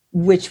yoga,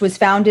 which was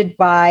founded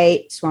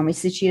by Swami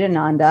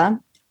Satchidananda.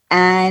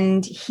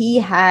 And he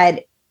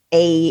had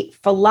a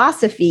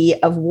philosophy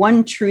of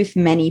one truth,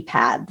 many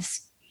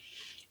paths.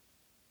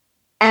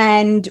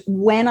 And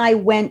when I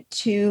went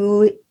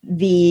to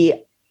the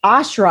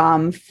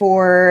ashram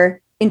for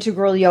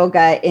integral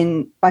yoga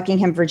in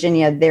Buckingham,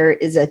 Virginia, there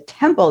is a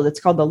temple that's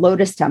called the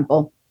Lotus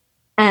Temple.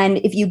 And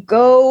if you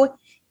go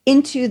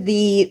into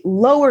the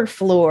lower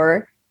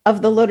floor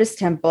of the Lotus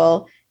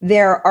Temple,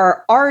 there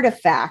are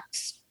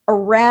artifacts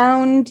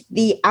around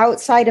the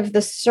outside of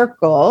the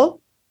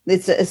circle.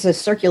 It's a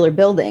circular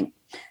building.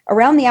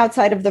 Around the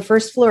outside of the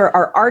first floor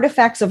are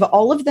artifacts of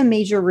all of the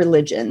major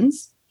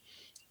religions,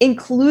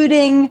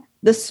 including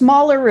the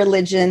smaller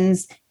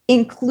religions,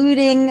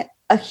 including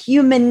a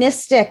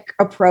humanistic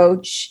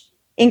approach,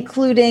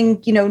 including,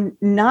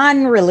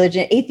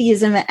 non-religion,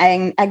 atheism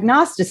and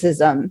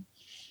agnosticism.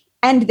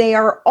 And they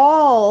are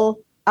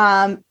all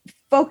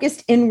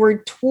focused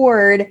inward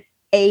toward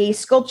a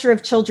sculpture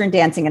of children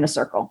dancing in a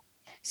circle.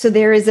 So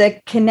there is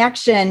a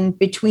connection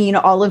between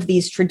all of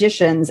these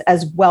traditions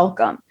as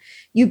welcome.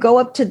 You go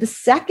up to the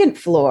second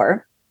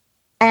floor,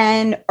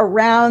 and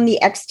around the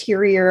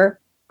exterior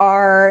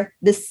are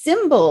the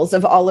symbols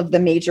of all of the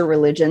major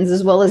religions,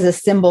 as well as a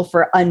symbol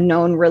for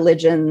unknown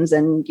religions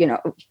and,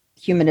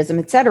 humanism,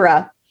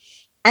 etc.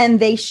 And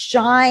they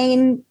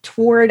shine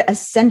toward a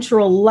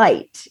central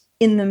light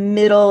in the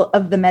middle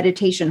of the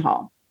meditation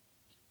hall.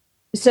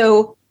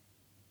 So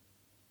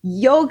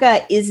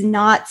yoga is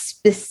not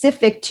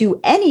specific to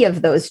any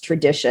of those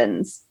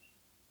traditions.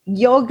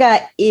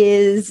 Yoga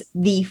is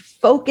the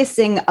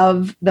focusing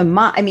of the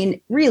mind. I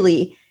mean,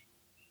 really,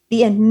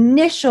 the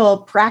initial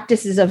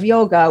practices of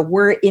yoga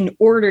were in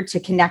order to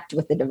connect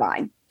with the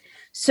divine.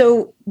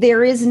 So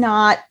there is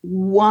not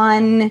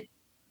one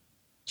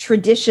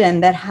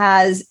tradition that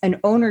has an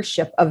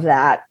ownership of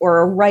that or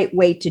a right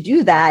way to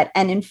do that.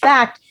 And in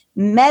fact,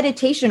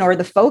 meditation or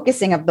the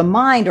focusing of the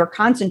mind or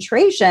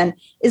concentration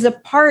is a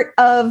part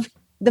of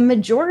the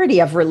majority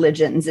of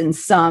religions in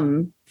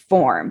some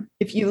form,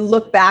 if you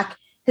look back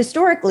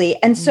historically.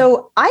 And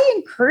so I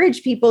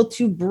encourage people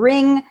to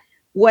bring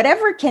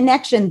whatever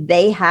connection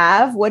they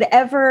have,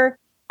 whatever.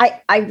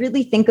 I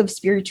really think of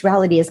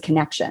spirituality as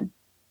connection,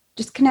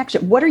 just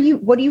connection. What do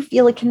you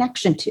feel a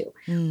connection to?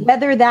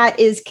 Whether that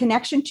is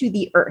connection to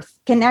the earth,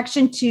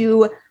 connection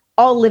to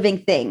all living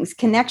things,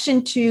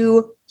 connection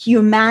to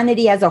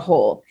humanity as a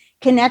whole,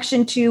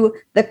 connection to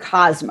the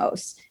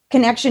cosmos,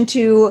 connection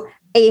to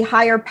a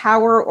higher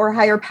power or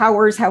higher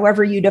powers,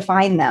 however you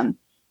define them.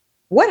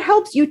 What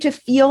helps you to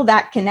feel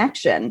that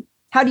connection?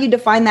 How do you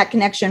define that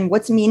connection?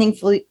 What's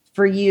meaningful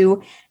for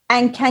you?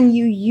 And can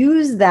you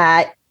use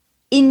that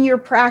in your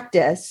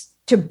practice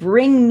to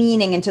bring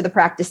meaning into the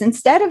practice?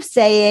 Instead of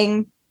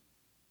saying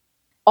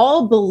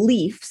all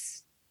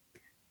beliefs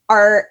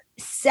are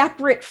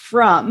separate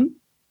from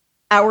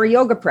our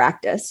yoga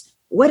practice,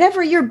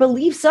 whatever your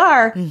beliefs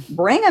are,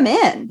 bring them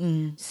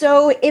in.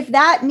 So if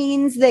that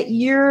means that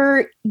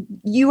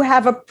you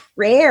have a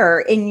prayer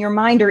in your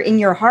mind or in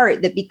your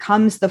heart that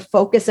becomes the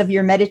focus of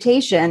your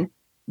meditation,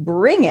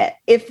 bring it.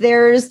 If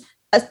there's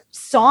a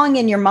song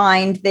in your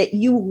mind that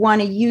you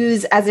want to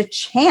use as a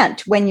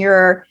chant when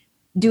you're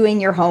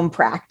doing your home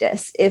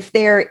practice, if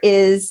there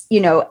is,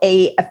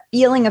 a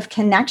feeling of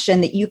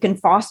connection that you can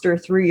foster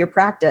through your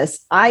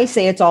practice, I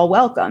say it's all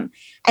welcome.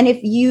 And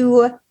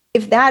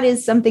if that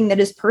is something that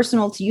is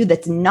personal to you,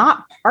 that's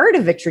not part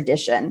of a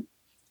tradition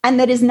and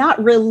that is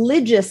not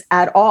religious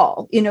at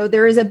all,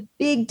 there is a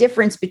big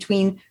difference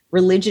between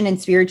religion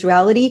and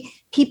spirituality.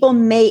 People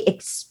may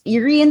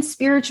experience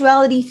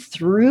spirituality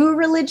through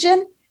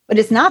religion, but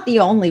it's not the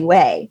only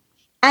way.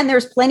 And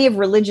there's plenty of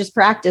religious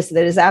practice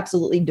that is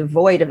absolutely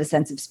devoid of a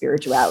sense of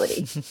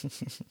spirituality,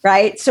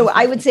 right? So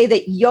I would say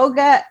that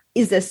yoga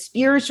is a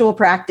spiritual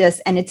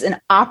practice, and it's an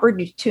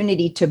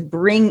opportunity to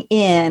bring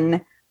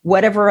in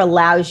whatever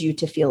allows you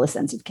to feel a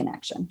sense of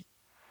connection.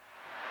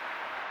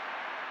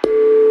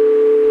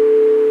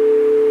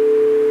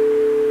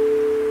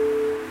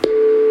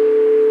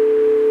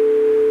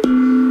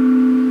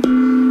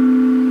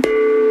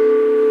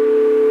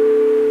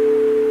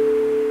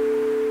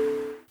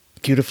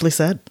 Beautifully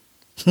said.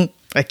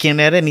 I can't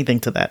add anything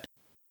to that.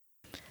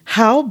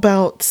 How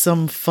about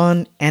some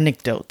fun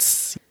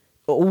anecdotes?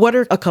 What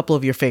are a couple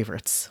of your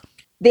favorites?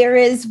 There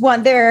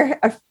are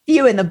a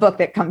few in the book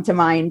that come to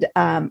mind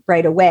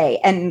right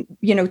away. And,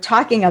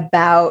 talking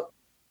about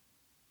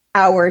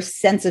our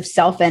sense of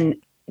self and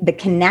the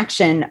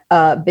connection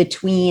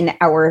between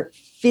our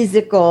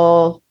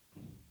physical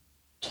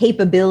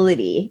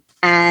capability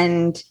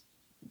and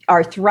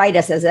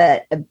arthritis as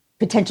a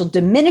potential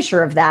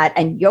diminisher of that,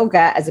 and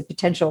yoga as a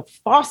potential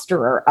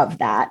fosterer of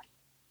that.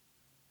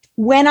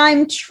 When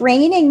I'm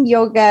training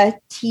yoga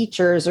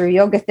teachers or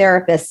yoga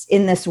therapists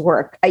in this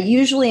work, I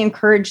usually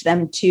encourage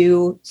them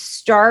to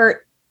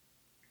start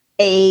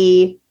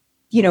a,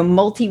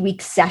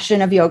 multi-week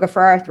session of yoga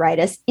for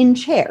arthritis in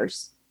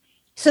chairs,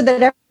 so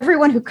that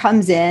everyone who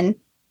comes in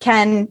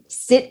can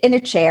sit in a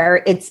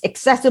chair. It's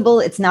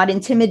accessible. It's not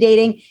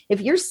intimidating. If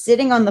you're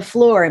sitting on the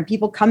floor and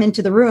people come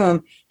into the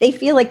room, they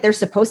feel like they're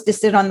supposed to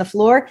sit on the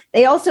floor.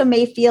 They also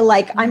may feel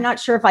like, I'm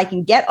not sure if I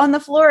can get on the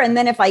floor. And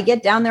then if I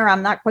get down there,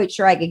 I'm not quite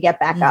sure I could get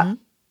back up.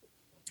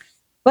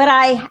 But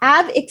I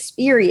have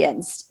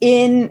experienced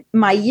in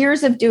my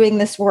years of doing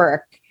this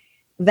work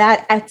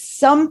that at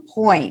some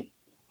point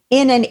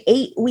in an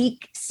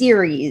 8-week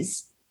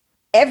series,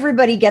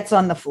 everybody gets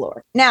on the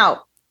floor.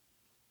 Now,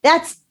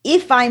 that's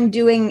if I'm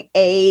doing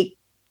a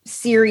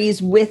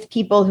series with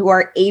people who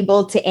are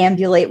able to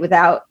ambulate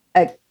without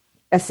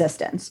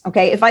assistance.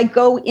 Okay. If I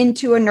go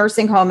into a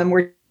nursing home and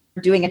we're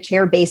doing a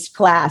chair-based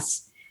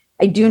class,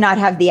 I do not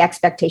have the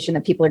expectation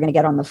that people are going to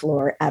get on the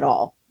floor at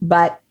all.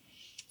 But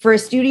for a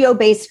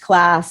studio-based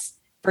class,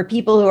 for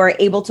people who are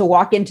able to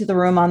walk into the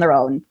room on their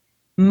own,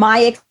 my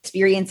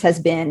experience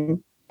has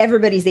been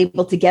everybody's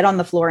able to get on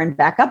the floor and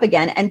back up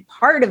again. And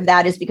part of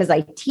that is because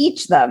I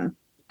teach them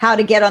how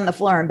to get on the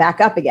floor and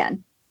back up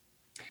again.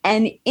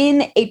 And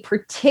in a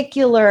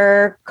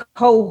particular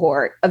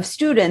cohort of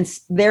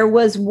students, there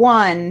was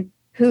one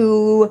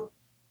who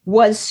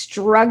was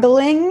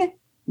struggling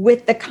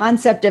with the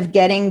concept of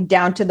getting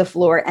down to the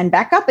floor and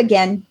back up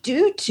again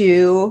due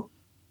to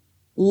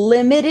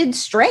limited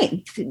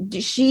strength.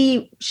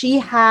 She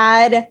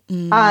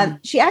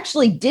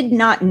actually did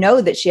not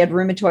know that she had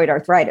rheumatoid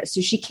arthritis.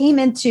 So she came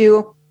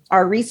into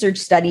our research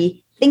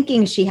study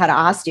thinking she had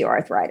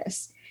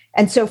osteoarthritis.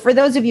 And so for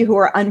those of you who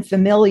are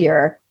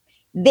unfamiliar,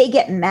 they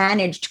get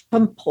managed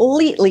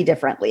completely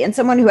differently. And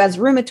someone who has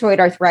rheumatoid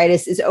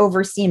arthritis is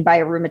overseen by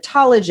a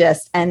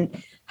rheumatologist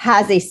and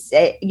has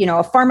a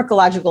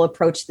pharmacological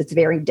approach that's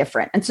very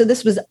different. And so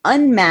this was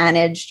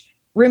unmanaged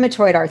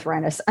rheumatoid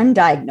arthritis,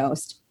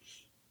 undiagnosed,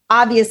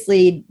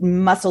 obviously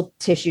muscle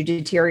tissue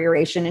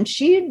deterioration, and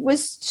she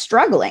was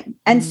struggling.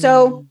 And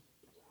so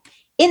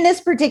in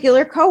this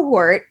particular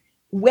cohort,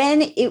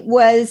 when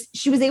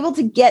she was able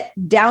to get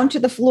down to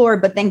the floor,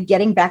 but then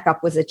getting back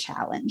up was a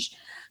challenge.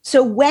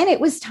 So when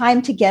it was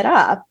time to get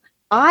up,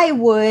 I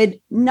would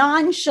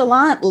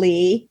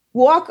nonchalantly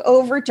walk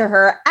over to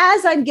her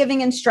as I'm giving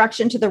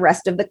instruction to the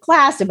rest of the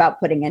class about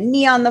putting a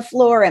knee on the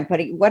floor and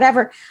putting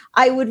whatever.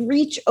 I would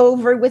reach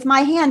over with my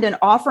hand and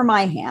offer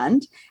my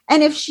hand.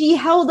 And if she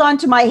held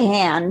onto my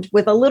hand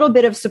with a little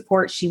bit of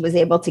support, she was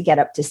able to get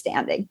up to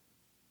standing.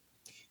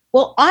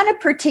 Well, on a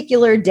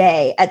particular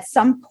day, at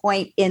some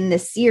point in the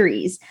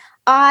series,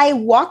 I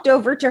walked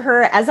over to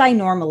her as I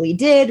normally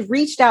did,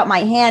 reached out my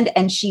hand,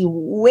 and she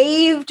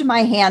waved my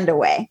hand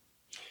away,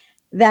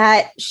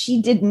 that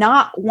she did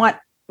not want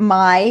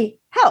my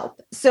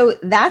help. So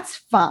that's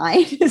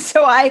fine.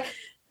 So I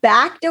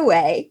backed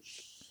away,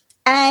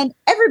 and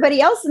everybody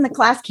else in the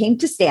class came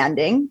to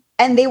standing,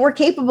 and they were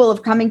capable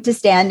of coming to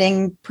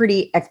standing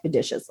pretty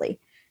expeditiously.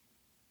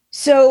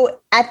 So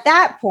at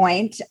that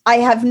point, I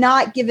have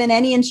not given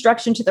any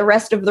instruction to the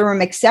rest of the room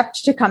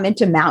except to come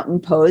into mountain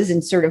pose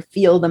and sort of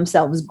feel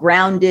themselves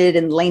grounded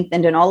and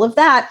lengthened and all of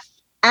that.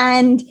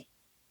 And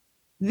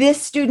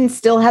this student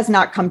still has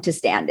not come to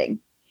standing.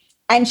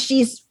 And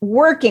she's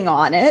working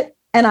on it.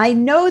 And I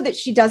know that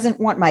she doesn't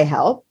want my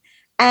help.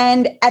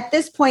 And at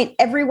this point,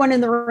 everyone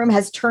in the room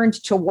has turned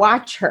to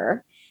watch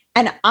her.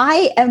 And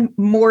I am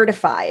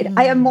mortified.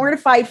 I am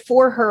mortified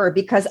for her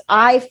because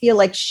I feel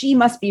like she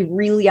must be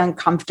really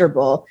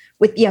uncomfortable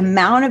with the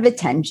amount of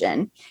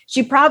attention.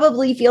 She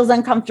probably feels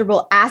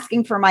uncomfortable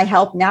asking for my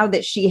help now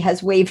that she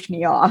has waved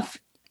me off.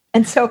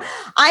 And so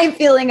I'm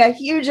feeling a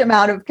huge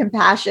amount of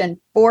compassion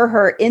for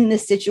her in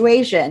this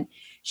situation.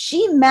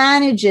 She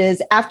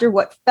manages, after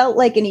what felt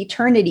like an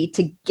eternity,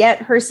 to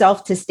get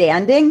herself to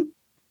standing,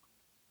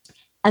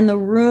 and the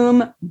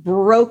room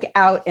broke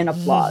out in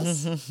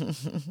applause.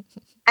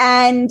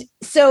 And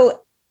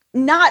so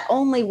not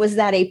only was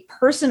that a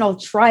personal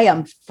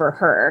triumph for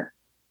her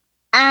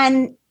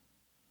and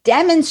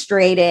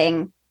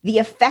demonstrating the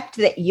effect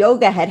that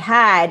yoga had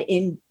had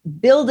in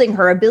building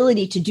her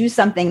ability to do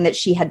something that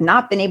she had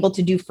not been able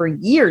to do for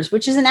years,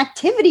 which is an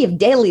activity of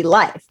daily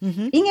life.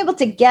 Being able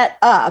to get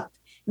up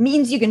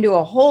means you can do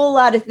a whole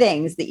lot of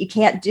things that you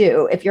can't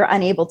do if you're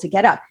unable to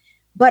get up.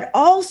 But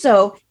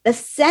also the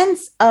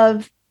sense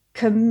of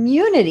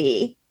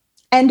community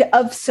and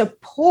of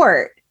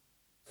support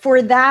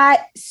for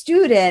that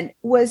student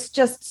was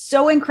just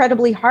so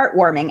incredibly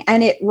heartwarming.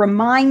 And it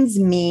reminds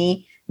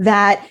me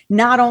that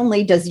not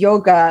only does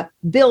yoga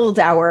build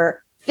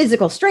our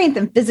physical strength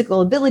and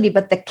physical ability,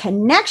 but the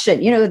connection,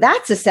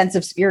 that's a sense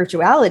of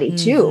spirituality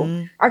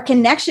too. Our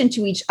connection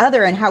to each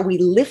other and how we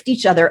lift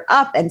each other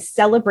up and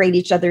celebrate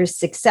each other's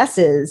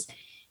successes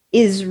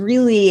is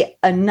really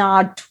a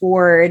nod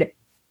toward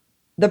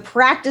the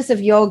practice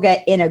of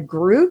yoga in a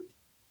group,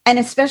 and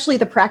especially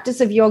the practice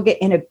of yoga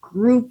in a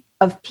group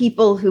of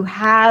people who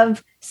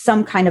have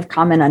some kind of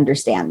common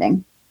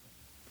understanding.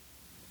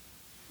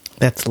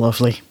 That's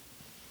lovely.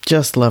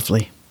 Just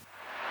lovely.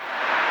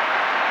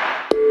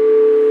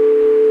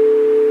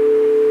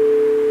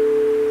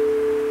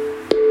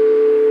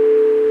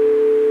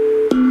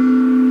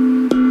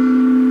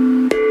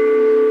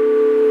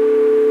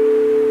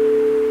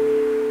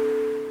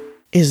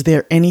 Is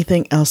there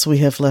anything else we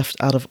have left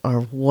out of our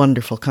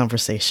wonderful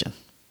conversation?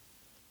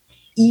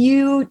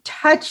 You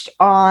touched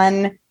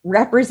on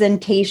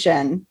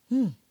representation,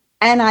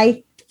 and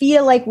I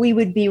feel like we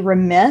would be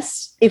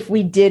remiss if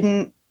we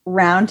didn't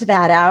round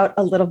that out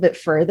a little bit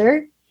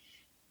further,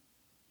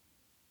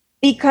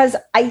 because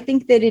I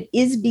think that it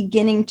is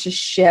beginning to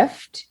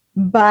shift.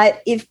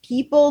 But if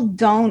people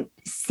don't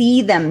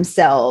see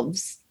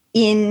themselves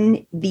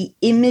in the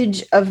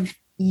image of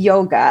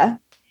yoga,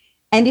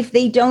 and if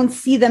they don't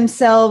see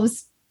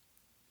themselves,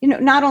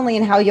 not only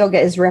in how yoga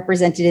is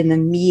represented in the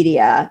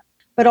media,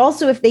 but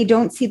also if they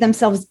don't see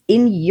themselves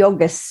in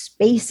yoga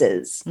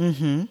spaces,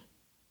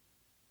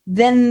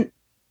 then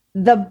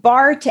the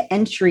bar to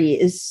entry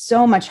is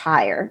so much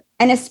higher.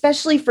 And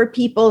especially for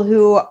people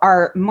who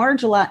are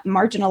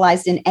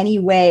marginalized in any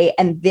way,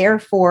 and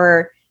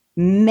therefore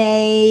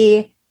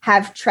may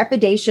have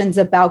trepidations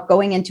about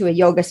going into a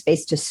yoga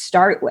space to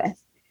start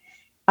with.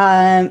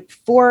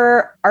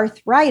 For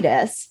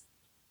arthritis,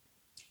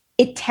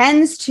 it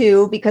tends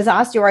to, because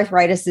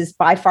osteoarthritis is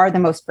by far the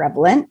most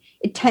prevalent,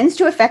 it tends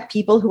to affect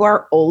people who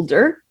are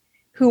older,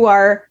 who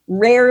are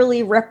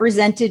rarely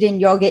represented in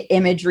yoga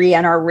imagery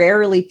and are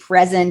rarely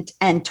present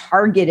and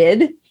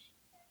targeted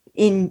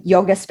in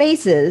yoga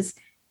spaces,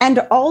 and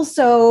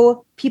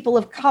also people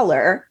of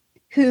color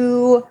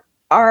who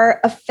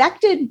are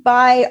affected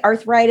by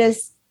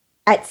arthritis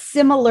at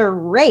similar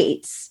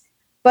rates,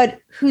 but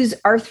whose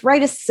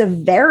arthritis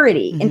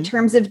severity in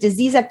terms of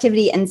disease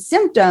activity and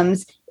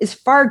symptoms is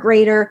far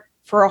greater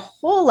for a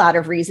whole lot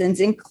of reasons,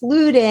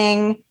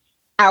 including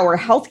our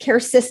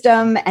healthcare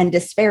system and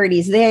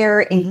disparities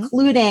there,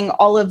 including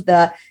all of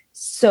the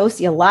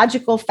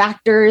sociological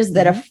factors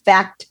that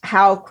affect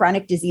how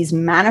chronic disease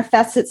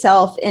manifests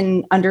itself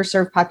in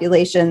underserved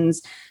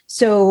populations.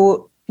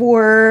 So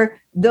for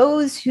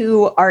those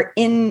who are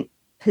in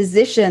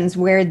positions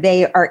where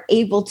they are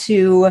able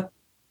to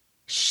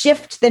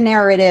shift the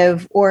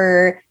narrative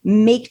or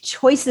make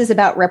choices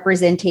about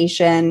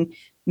representation,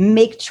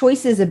 make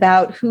choices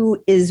about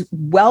who is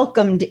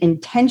welcomed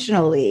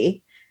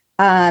intentionally,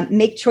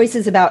 make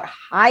choices about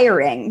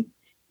hiring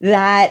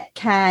that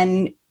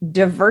can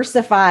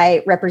diversify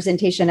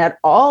representation at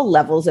all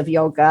levels of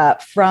yoga,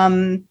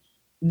 from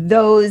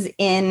those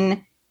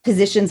in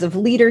positions of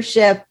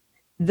leadership,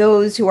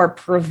 those who are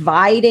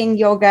providing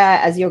yoga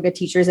as yoga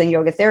teachers and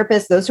yoga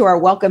therapists, those who are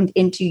welcomed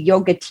into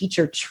yoga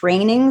teacher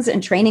trainings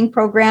and training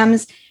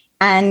programs,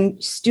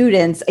 and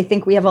students. I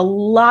think we have a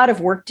lot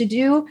of work to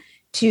do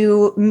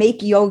to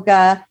make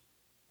yoga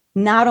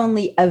not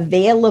only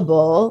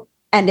available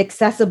and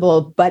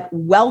accessible, but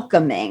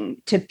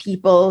welcoming to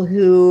people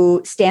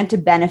who stand to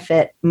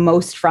benefit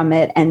most from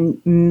it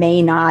and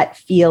may not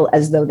feel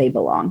as though they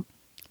belong.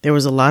 There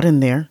was a lot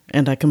in there,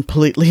 and I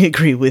completely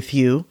agree with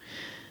you.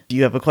 Do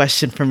you have a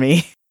question for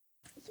me?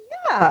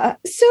 Yeah.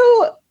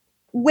 So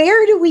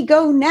where do we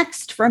go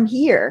next from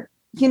here?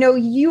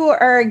 You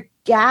are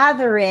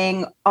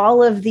gathering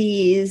all of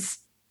these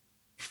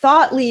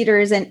thought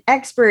leaders and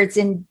experts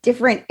in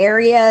different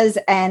areas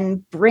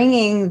and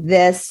bringing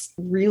this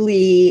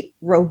really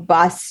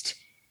robust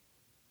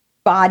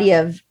body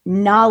of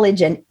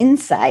knowledge and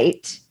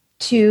insight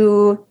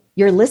to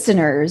your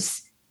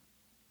listeners.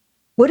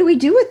 what do we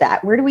do with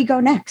that? Where do we go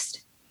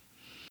next?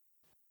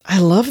 I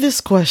love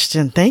this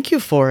question. Thank you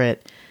for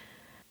it.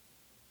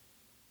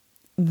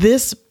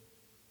 This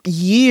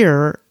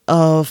year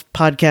of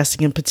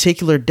podcasting in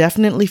particular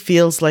definitely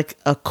feels like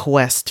a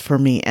quest for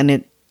me, and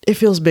it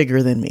feels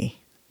bigger than me.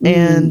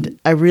 And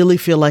I really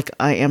feel like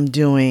I am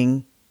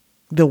doing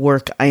the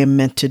work I am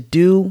meant to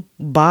do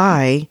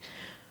by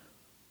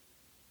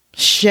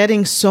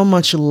shedding so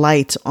much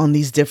light on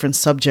these different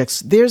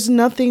subjects. There's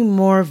nothing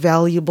more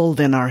valuable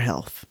than our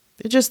health.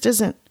 It just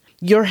isn't.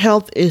 Your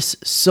health is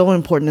so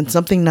important and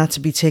something not to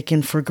be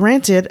taken for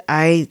granted.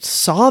 I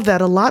saw that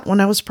a lot when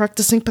I was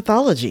practicing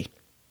pathology.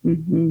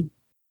 Mm-hmm.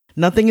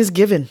 Nothing is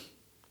given.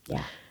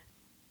 Yeah.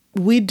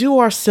 We do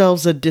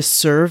ourselves a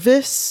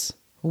disservice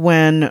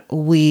when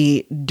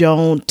we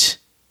don't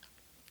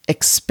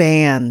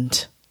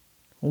expand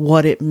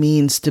what it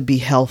means to be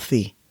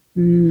healthy.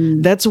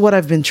 That's what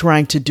I've been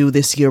trying to do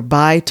this year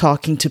by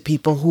talking to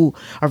people who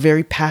are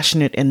very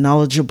passionate and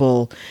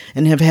knowledgeable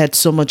and have had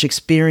so much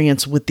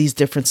experience with these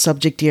different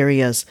subject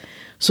areas,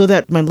 so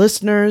that my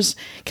listeners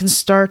can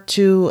start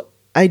to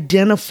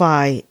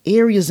identify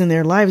areas in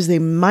their lives they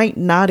might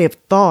not have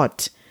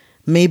thought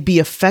may be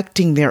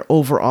affecting their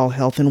overall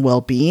health and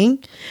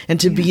well-being,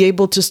 and to be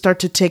able to start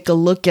to take a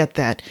look at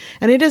that.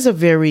 And it is a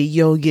very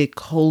yogic,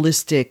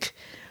 holistic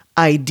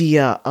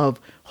idea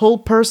of whole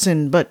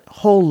person, but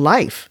whole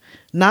life.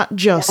 Not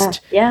just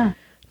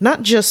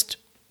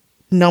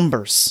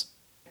numbers.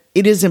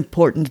 It is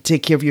important to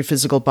take care of your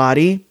physical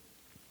body,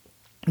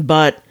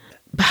 but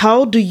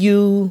how do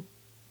you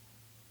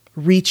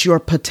reach your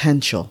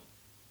potential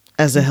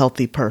as a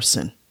healthy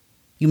person?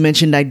 You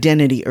mentioned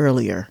identity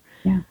earlier.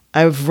 Yeah.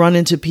 I've run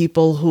into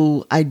people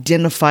who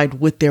identified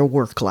with their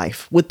work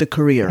life, with the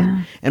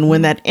career. And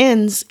when that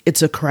ends,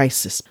 it's a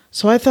crisis.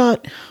 So I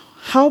thought,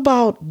 how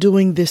about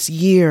doing this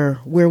year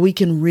where we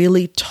can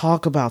really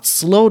talk about,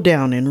 slow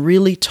down and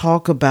really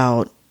talk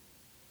about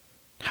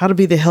how to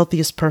be the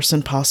healthiest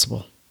person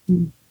possible?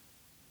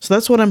 So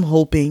that's what I'm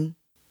hoping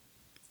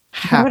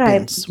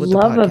happens with the podcast.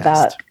 What I love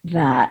about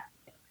that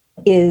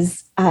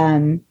is,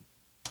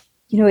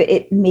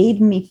 it made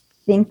me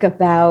think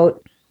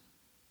about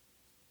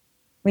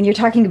when you're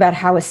talking about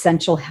how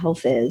essential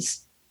health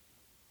is,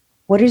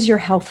 what is your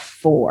health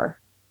for?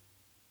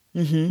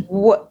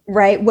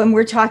 Right? When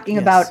we're talking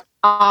about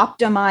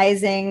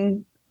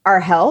optimizing our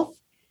health,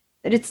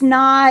 that it's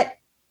not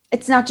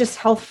just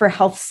health for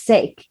health's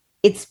sake.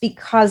 It's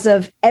because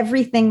of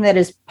everything that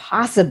is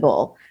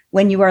possible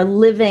when you are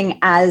living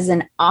as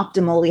an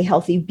optimally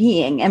healthy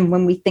being. And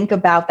when we think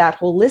about that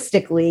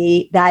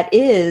holistically, that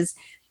is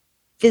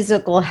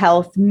physical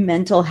health,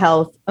 mental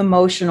health,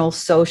 emotional,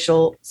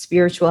 social,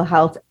 spiritual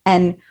health.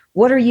 And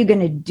what are you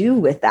going to do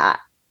with that?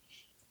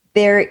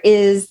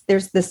 There's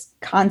this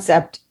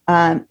concept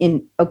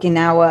in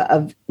Okinawa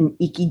of an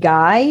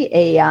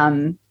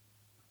ikigai,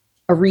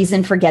 a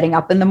reason for getting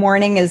up in the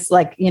morning, is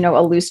like,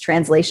 a loose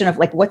translation of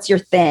like, what's your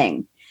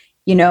thing,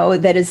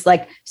 that is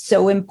like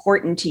so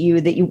important to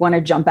you that you want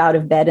to jump out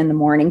of bed in the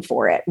morning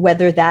for it,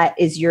 whether that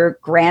is your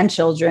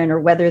grandchildren or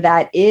whether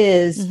that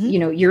is,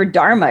 your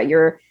dharma,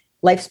 your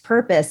life's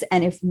purpose.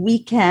 And if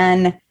we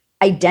can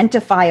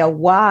identify a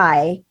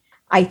why,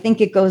 I think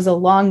it goes a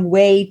long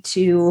way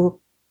to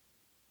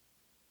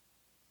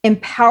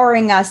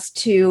empowering us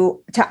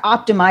to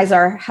optimize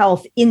our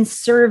health in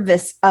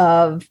service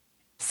of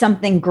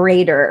something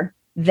greater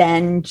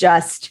than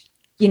just,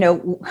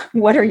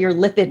 what are your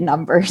lipid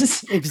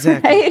numbers?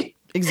 Exactly. Right?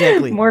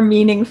 Exactly. More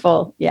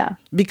meaningful. Yeah.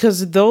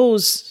 Because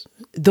those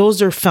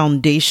are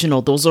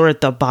foundational. Those are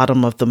at the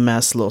bottom of the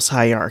Maslow's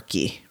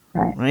hierarchy.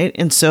 Right.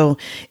 And so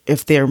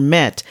if they're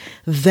met,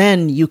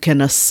 then you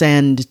can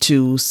ascend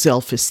to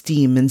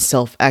self-esteem and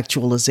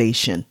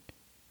self-actualization.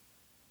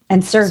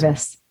 And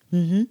service.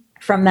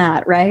 From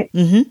that, right?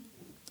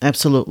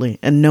 Absolutely.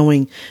 And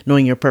knowing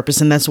your purpose.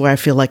 And that's where I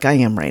feel like I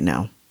am right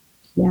now.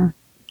 Yeah.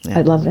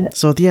 I love it.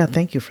 So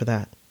thank you for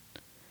that.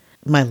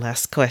 My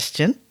last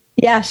question.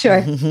 Yeah,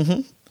 sure.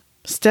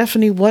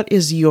 Steffany, what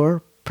is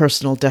your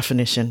personal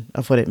definition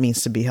of what it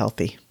means to be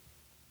healthy?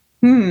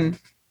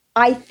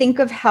 I think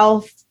of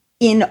health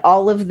in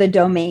all of the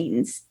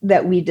domains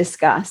that we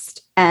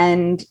discussed.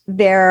 And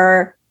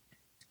there's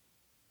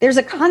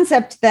a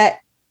concept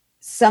that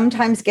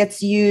sometimes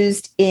gets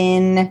used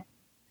in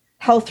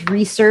health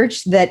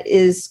research that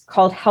is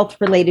called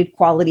health-related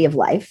quality of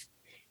life.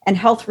 And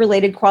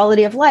health-related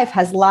quality of life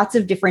has lots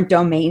of different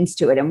domains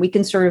to it. And we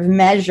can sort of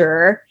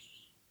measure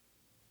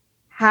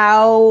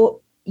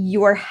how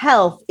your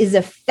health is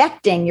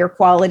affecting your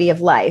quality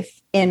of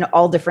life in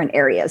all different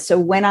areas. So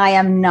when I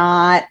am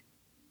not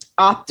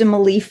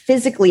optimally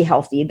physically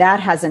healthy, that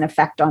has an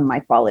effect on my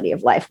quality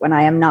of life. When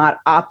I am not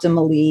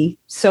optimally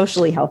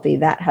socially healthy,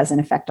 that has an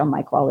effect on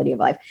my quality of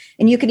life.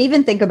 And you can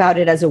even think about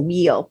it as a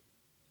wheel.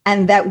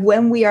 And that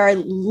when we are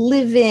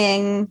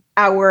living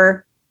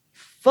our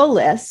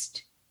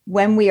fullest,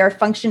 when we are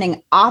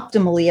functioning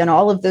optimally in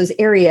all of those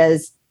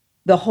areas,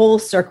 the whole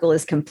circle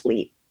is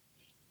complete.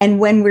 And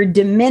when we're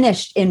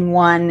diminished in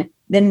one,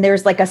 then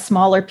there's like a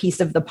smaller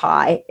piece of the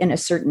pie in a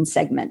certain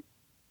segment.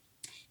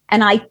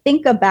 And I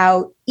think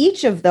about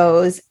each of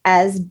those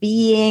as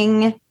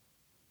being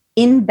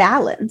in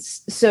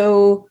balance.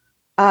 So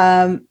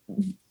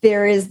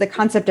there is the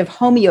concept of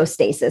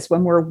homeostasis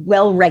when we're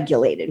well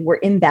regulated, we're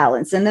in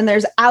balance. And then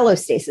there's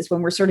allostasis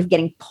when we're sort of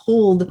getting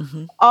pulled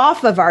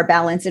off of our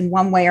balance in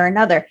one way or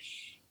another.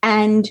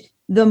 And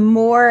the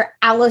more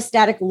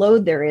allostatic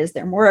load there is,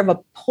 the more of a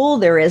pull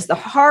there is, the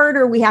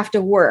harder we have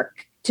to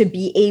work to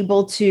be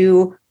able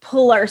to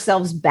pull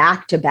ourselves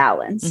back to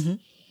balance.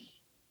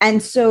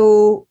 And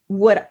so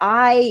what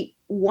I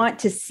want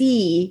to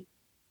see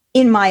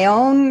in my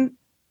own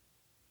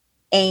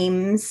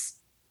aims,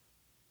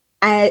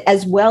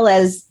 as well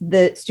as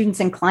the students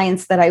and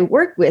clients that I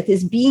work with,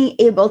 is being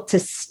able to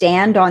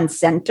stand on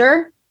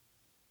center,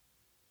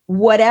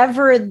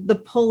 whatever the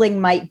pulling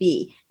might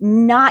be,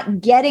 not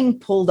getting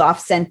pulled off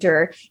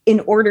center in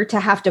order to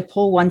have to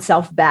pull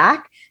oneself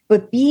back,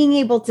 but being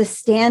able to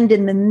stand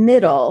in the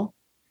middle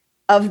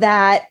of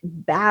that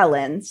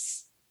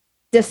balance,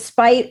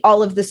 despite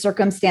all of the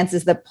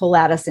circumstances that pull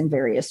at us in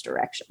various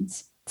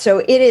directions. So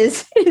it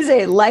is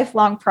a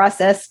lifelong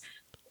process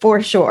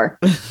for sure.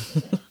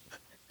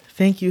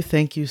 Thank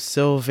you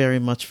so very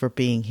much for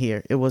being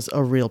here. It was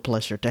a real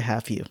pleasure to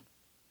have you.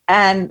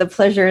 And the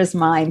pleasure is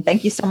mine.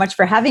 Thank you so much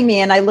for having me.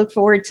 And I look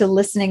forward to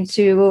listening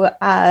to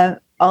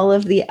all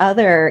of the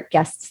other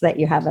guests that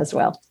you have as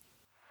well.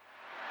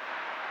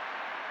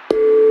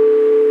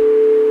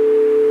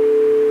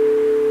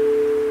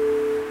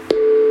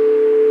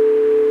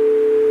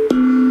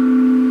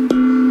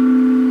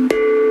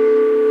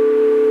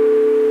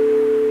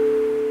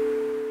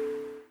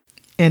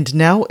 And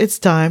now it's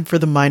time for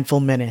the Mindful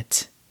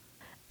Minute.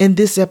 In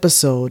this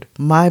episode,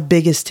 my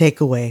biggest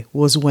takeaway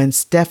was when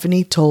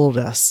Steffany told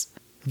us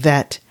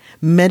that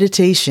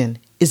meditation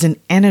is an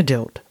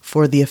antidote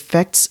for the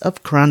effects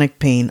of chronic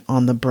pain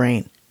on the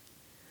brain.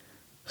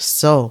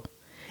 So,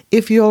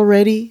 if you're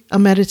already a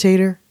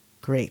meditator,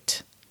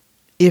 great.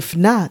 If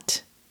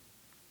not,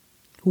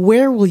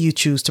 where will you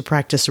choose to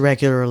practice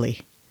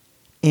regularly?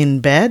 In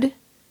bed?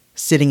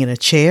 Sitting in a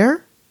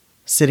chair?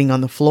 Sitting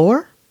on the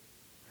floor?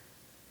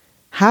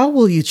 How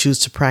will you choose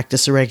to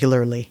practice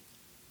regularly?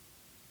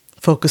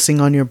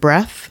 Focusing on your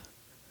breath?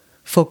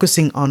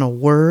 Focusing on a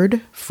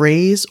word,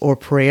 phrase, or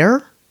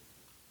prayer?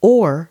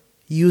 Or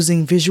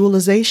using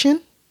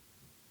visualization?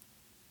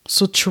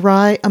 So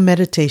try a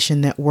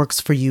meditation that works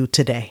for you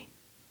today.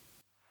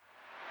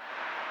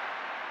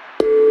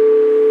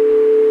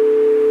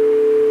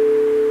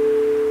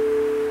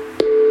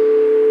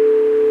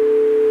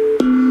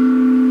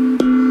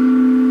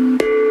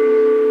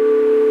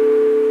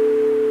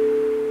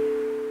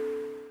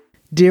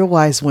 Dear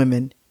wise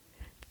women,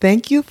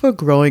 thank you for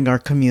growing our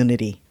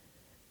community.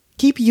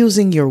 Keep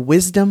using your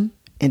wisdom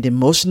and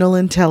emotional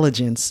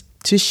intelligence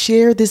to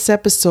share this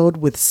episode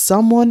with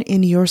someone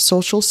in your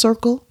social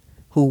circle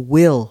who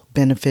will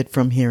benefit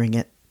from hearing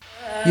it.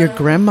 Your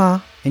grandma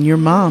and your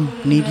mom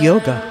need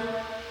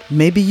yoga.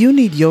 Maybe you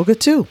need yoga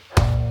too.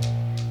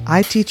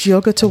 I teach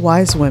yoga to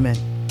wise women.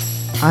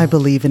 I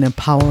believe in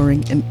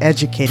empowering and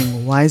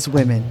educating wise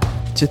women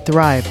to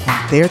thrive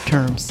on their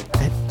terms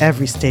at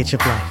every stage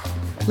of life.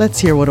 Let's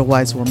hear what a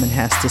wise woman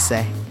has to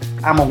say.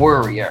 I'm a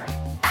worrier.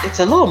 It's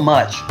a little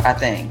much, I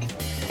think.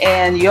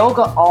 And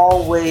yoga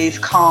always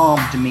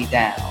calmed me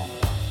down.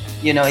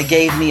 You know, it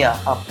gave me a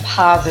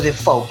positive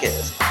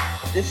focus.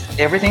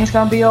 Everything's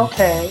going to be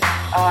okay.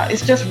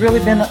 It's just really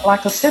been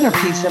like a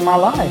centerpiece in my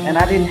life. And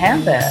I didn't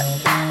have that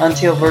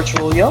until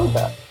virtual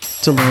yoga.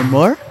 To learn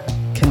more,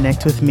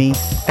 connect with me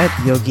at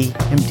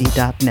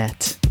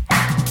yogimd.net.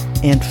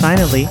 And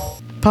finally,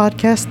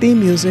 podcast theme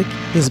music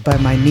is by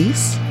my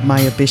niece,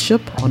 Maya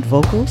Bishop, on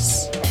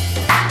vocals,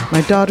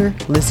 my daughter,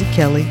 Lizzie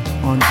Kelly,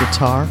 on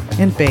guitar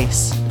and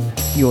bass,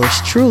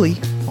 yours truly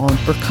on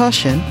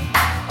percussion,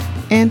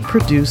 and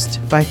produced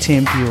by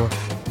Tim Buer.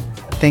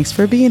 Thanks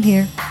for being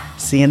here.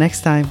 See you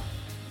next time.